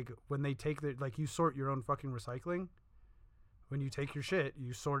 but Mhm. like when they take you sort your own fucking recycling. When you take your shit,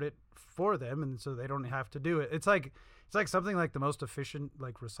 you sort it for them, and so they don't have to do it. It's like something like the most efficient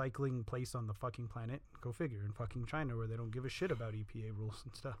like recycling place on the fucking planet. Go figure, in fucking China, where they don't give a shit about EPA rules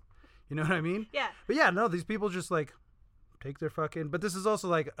and stuff. You know what I mean? Yeah. But yeah, no, these people just like take their fucking. But this is also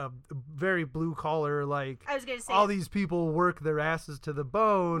like a very blue collar, like I was going to say all these people work their asses to the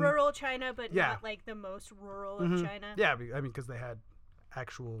bone. rural China, but Yeah. not like the most rural Mhm. of China. Yeah, I mean, because they had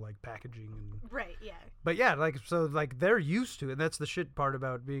actual like packaging and. Right, yeah. But yeah, like so, like they're used to it. And that's the shit part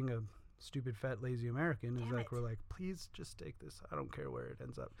about being a stupid, fat, lazy American is Damn like it. we're like, please just take this. I don't care where it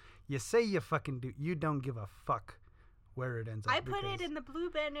ends up. You say you fucking do. You don't give a fuck where it ends up. I put it because- in the blue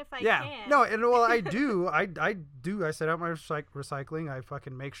bin if I yeah, can. no, and well, I do. I do. I set out my recycling. I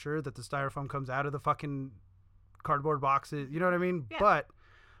fucking make sure that the styrofoam comes out of the fucking cardboard boxes. You know what I mean? Yeah. But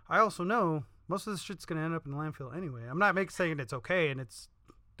I also know most of this shit's gonna end up in the landfill anyway. I'm not saying it's okay and it's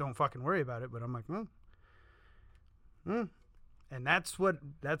don't fucking worry about it, but I'm like, and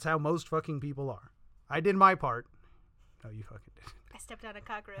that's how most fucking people are. I did my part. No, you fucking did. I stepped on a I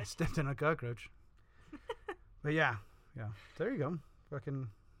cockroach. stepped in a cockroach. But yeah. There you go. Fucking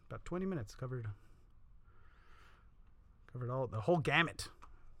about 20 minutes covered all the whole gamut.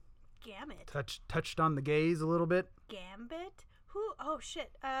 Gamut. Touched on the gays a little bit. Gambit? Who? Oh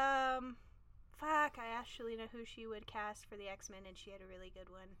shit. Fuck. I actually know who she would cast for the X-Men, and she had a really good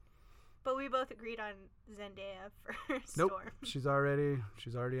one. But we both agreed on Zendaya for Nope. Storm. She's already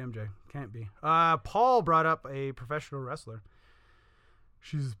MJ. Can't be. Paul brought up a professional wrestler.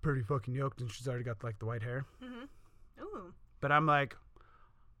 She's pretty fucking yoked, and she's already got like the white hair. Mm-hmm. Ooh. But I'm like,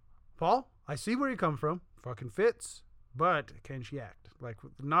 Paul, I see where you come from. Fucking fits. But can she act? Like,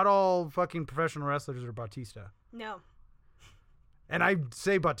 not all fucking professional wrestlers are Batista. No. And I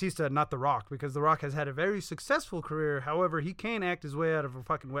say Batista, not The Rock, because The Rock has had a very successful career. However, he can't act his way out of a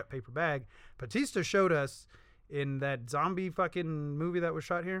fucking wet paper bag. Batista showed us in that zombie fucking movie that was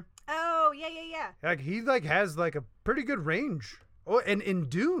shot here. Oh, yeah. Like, he like has like a pretty good range. Oh, and in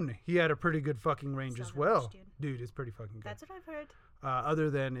Dune, he had a pretty good fucking range Still as haven't well. watched Dune. Dude, it's pretty fucking good. That's what I've heard. Other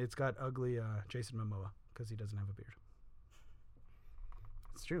than it's got ugly Jason Momoa because he doesn't have a beard.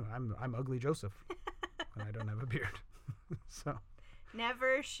 It's true. I'm ugly Joseph, and I don't have a beard. So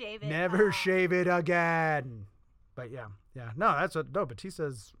Never shave it. never off. shave it again. But yeah. No, that's what. No,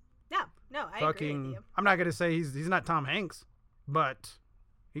 Batista's No, I agree with fucking. you. I'm not gonna say he's not Tom Hanks, but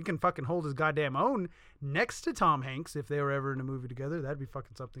he can fucking hold his goddamn own next to Tom Hanks if they were ever in a movie together. That'd be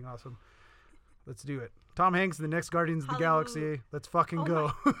fucking something awesome. Let's do it. Tom Hanks in the next Guardians of the Hollywood. Galaxy. Let's fucking Oh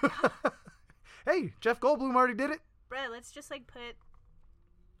go. Hey, Jeff Goldblum already did it. Bruh, let's just like put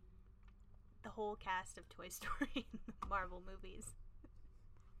the whole cast of Toy Story in the Marvel movies.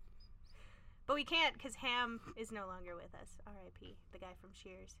 But we can't because Ham is no longer with us. R.I.P. The guy from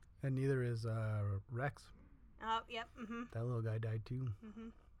Cheers. And neither is Rex. Oh, yep. Mm-hmm. That little guy died too.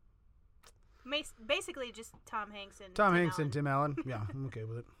 Basically just Tom Hanks and Tom Tim Hanks Allen. and Tim Allen. Yeah, I'm okay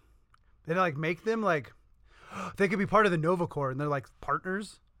with it. They like make them like they could be part of the Nova Corps and they're like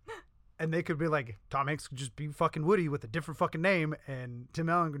partners. And they could be like Tom Hanks could just be fucking Woody with a different fucking name, and Tim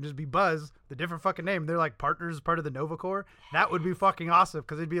Allen could just be Buzz, the different fucking name. They're like partners, part of the Nova Corps. That would be fucking awesome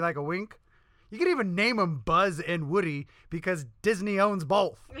because it'd be like a wink. You could even name them Buzz and Woody because Disney owns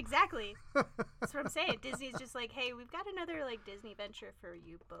both. Exactly. That's what I'm saying. Disney's just like, hey, we've got another like Disney venture for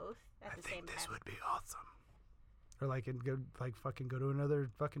you both at the same This time. would be awesome. Or like, fucking go to another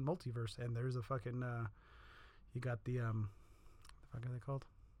fucking multiverse, and there's a fucking you got the the fuck are they called?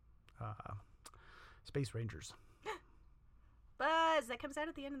 Space Rangers. Buzz, that comes out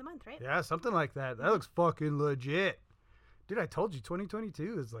at the end of the month, right? Yeah, something like that. That looks fucking legit. Dude, I told you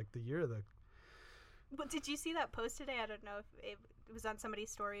 2022 is like the year of the... But did you see that post today? I don't know if it was on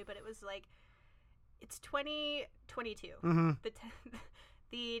somebody's story, but it was like, it's 2022. Mm-hmm.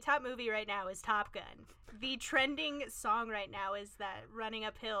 The top movie right now is Top Gun. The trending song right now is that Running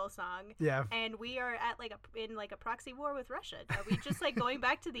Uphill song. Yeah. And we are at like in a proxy war with Russia. Are we just like going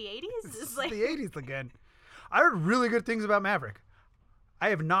back to the 80s? It's like the 80s again. I heard really good things about Maverick.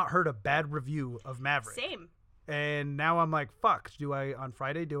 I have not heard a bad review of Maverick. Same. And now I'm like, fuck, on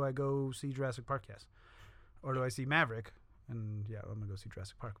Friday, do I go see Jurassic Park? Yes. Or do I see Maverick? And yeah, I'm going to go see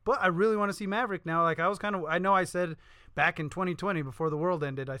Jurassic Park. But I really want to see Maverick now. Like I know I said back in 2020 before the world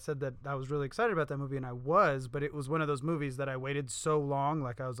ended, I said that I was really excited about that movie, and I was, but it was one of those movies that I waited so long.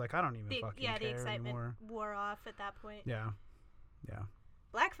 Like I was like, I don't even fucking care the excitement anymore. wore off at that point. Yeah.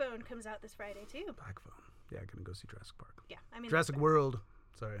 Black Phone comes out this Friday too. Black Phone. Yeah, I'm going to go see Jurassic Park. Yeah, I mean Jurassic World.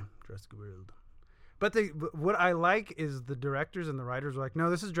 Sorry, Jurassic World. But what I like is the directors and the writers are like,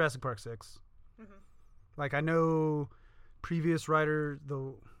 no, this is Jurassic Park 6. Mm-hmm. Like, I know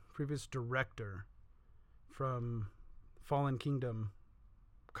the previous director from Fallen Kingdom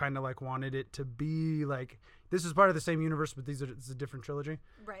kind of like wanted it to be like, this is part of the same universe, but it's a different trilogy.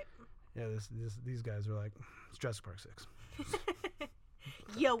 Right. Yeah, these guys are like, it's Jurassic Park 6.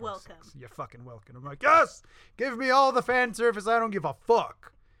 You're welcome. 6. You're fucking welcome. I'm like, yes! Give me all the fan service. I don't give a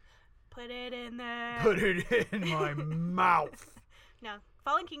fuck. Put it in there. Put it in my mouth. No,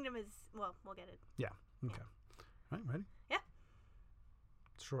 Fallen Kingdom is, well, we'll get it. Yeah. Okay. All right, ready? Yeah.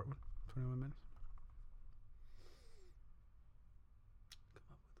 It's a short one. 21 minutes. Come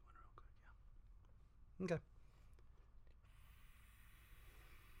up with one real quick. Yeah. Okay.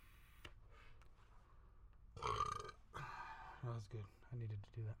 That was good. I needed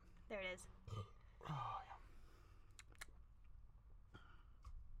to do that. There it is. Oh, yeah.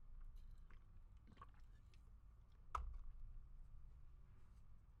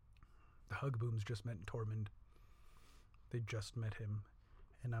 The Hug Booms just met Tormund. They just met him.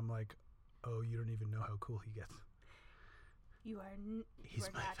 And I'm like, oh, you don't even know how cool he gets. You are He's you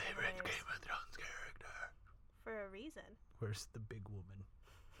are my not favorite aware. Game of Thrones character. For a reason. Where's the big woman?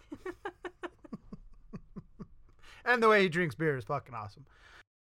 And the way he drinks beer is fucking awesome.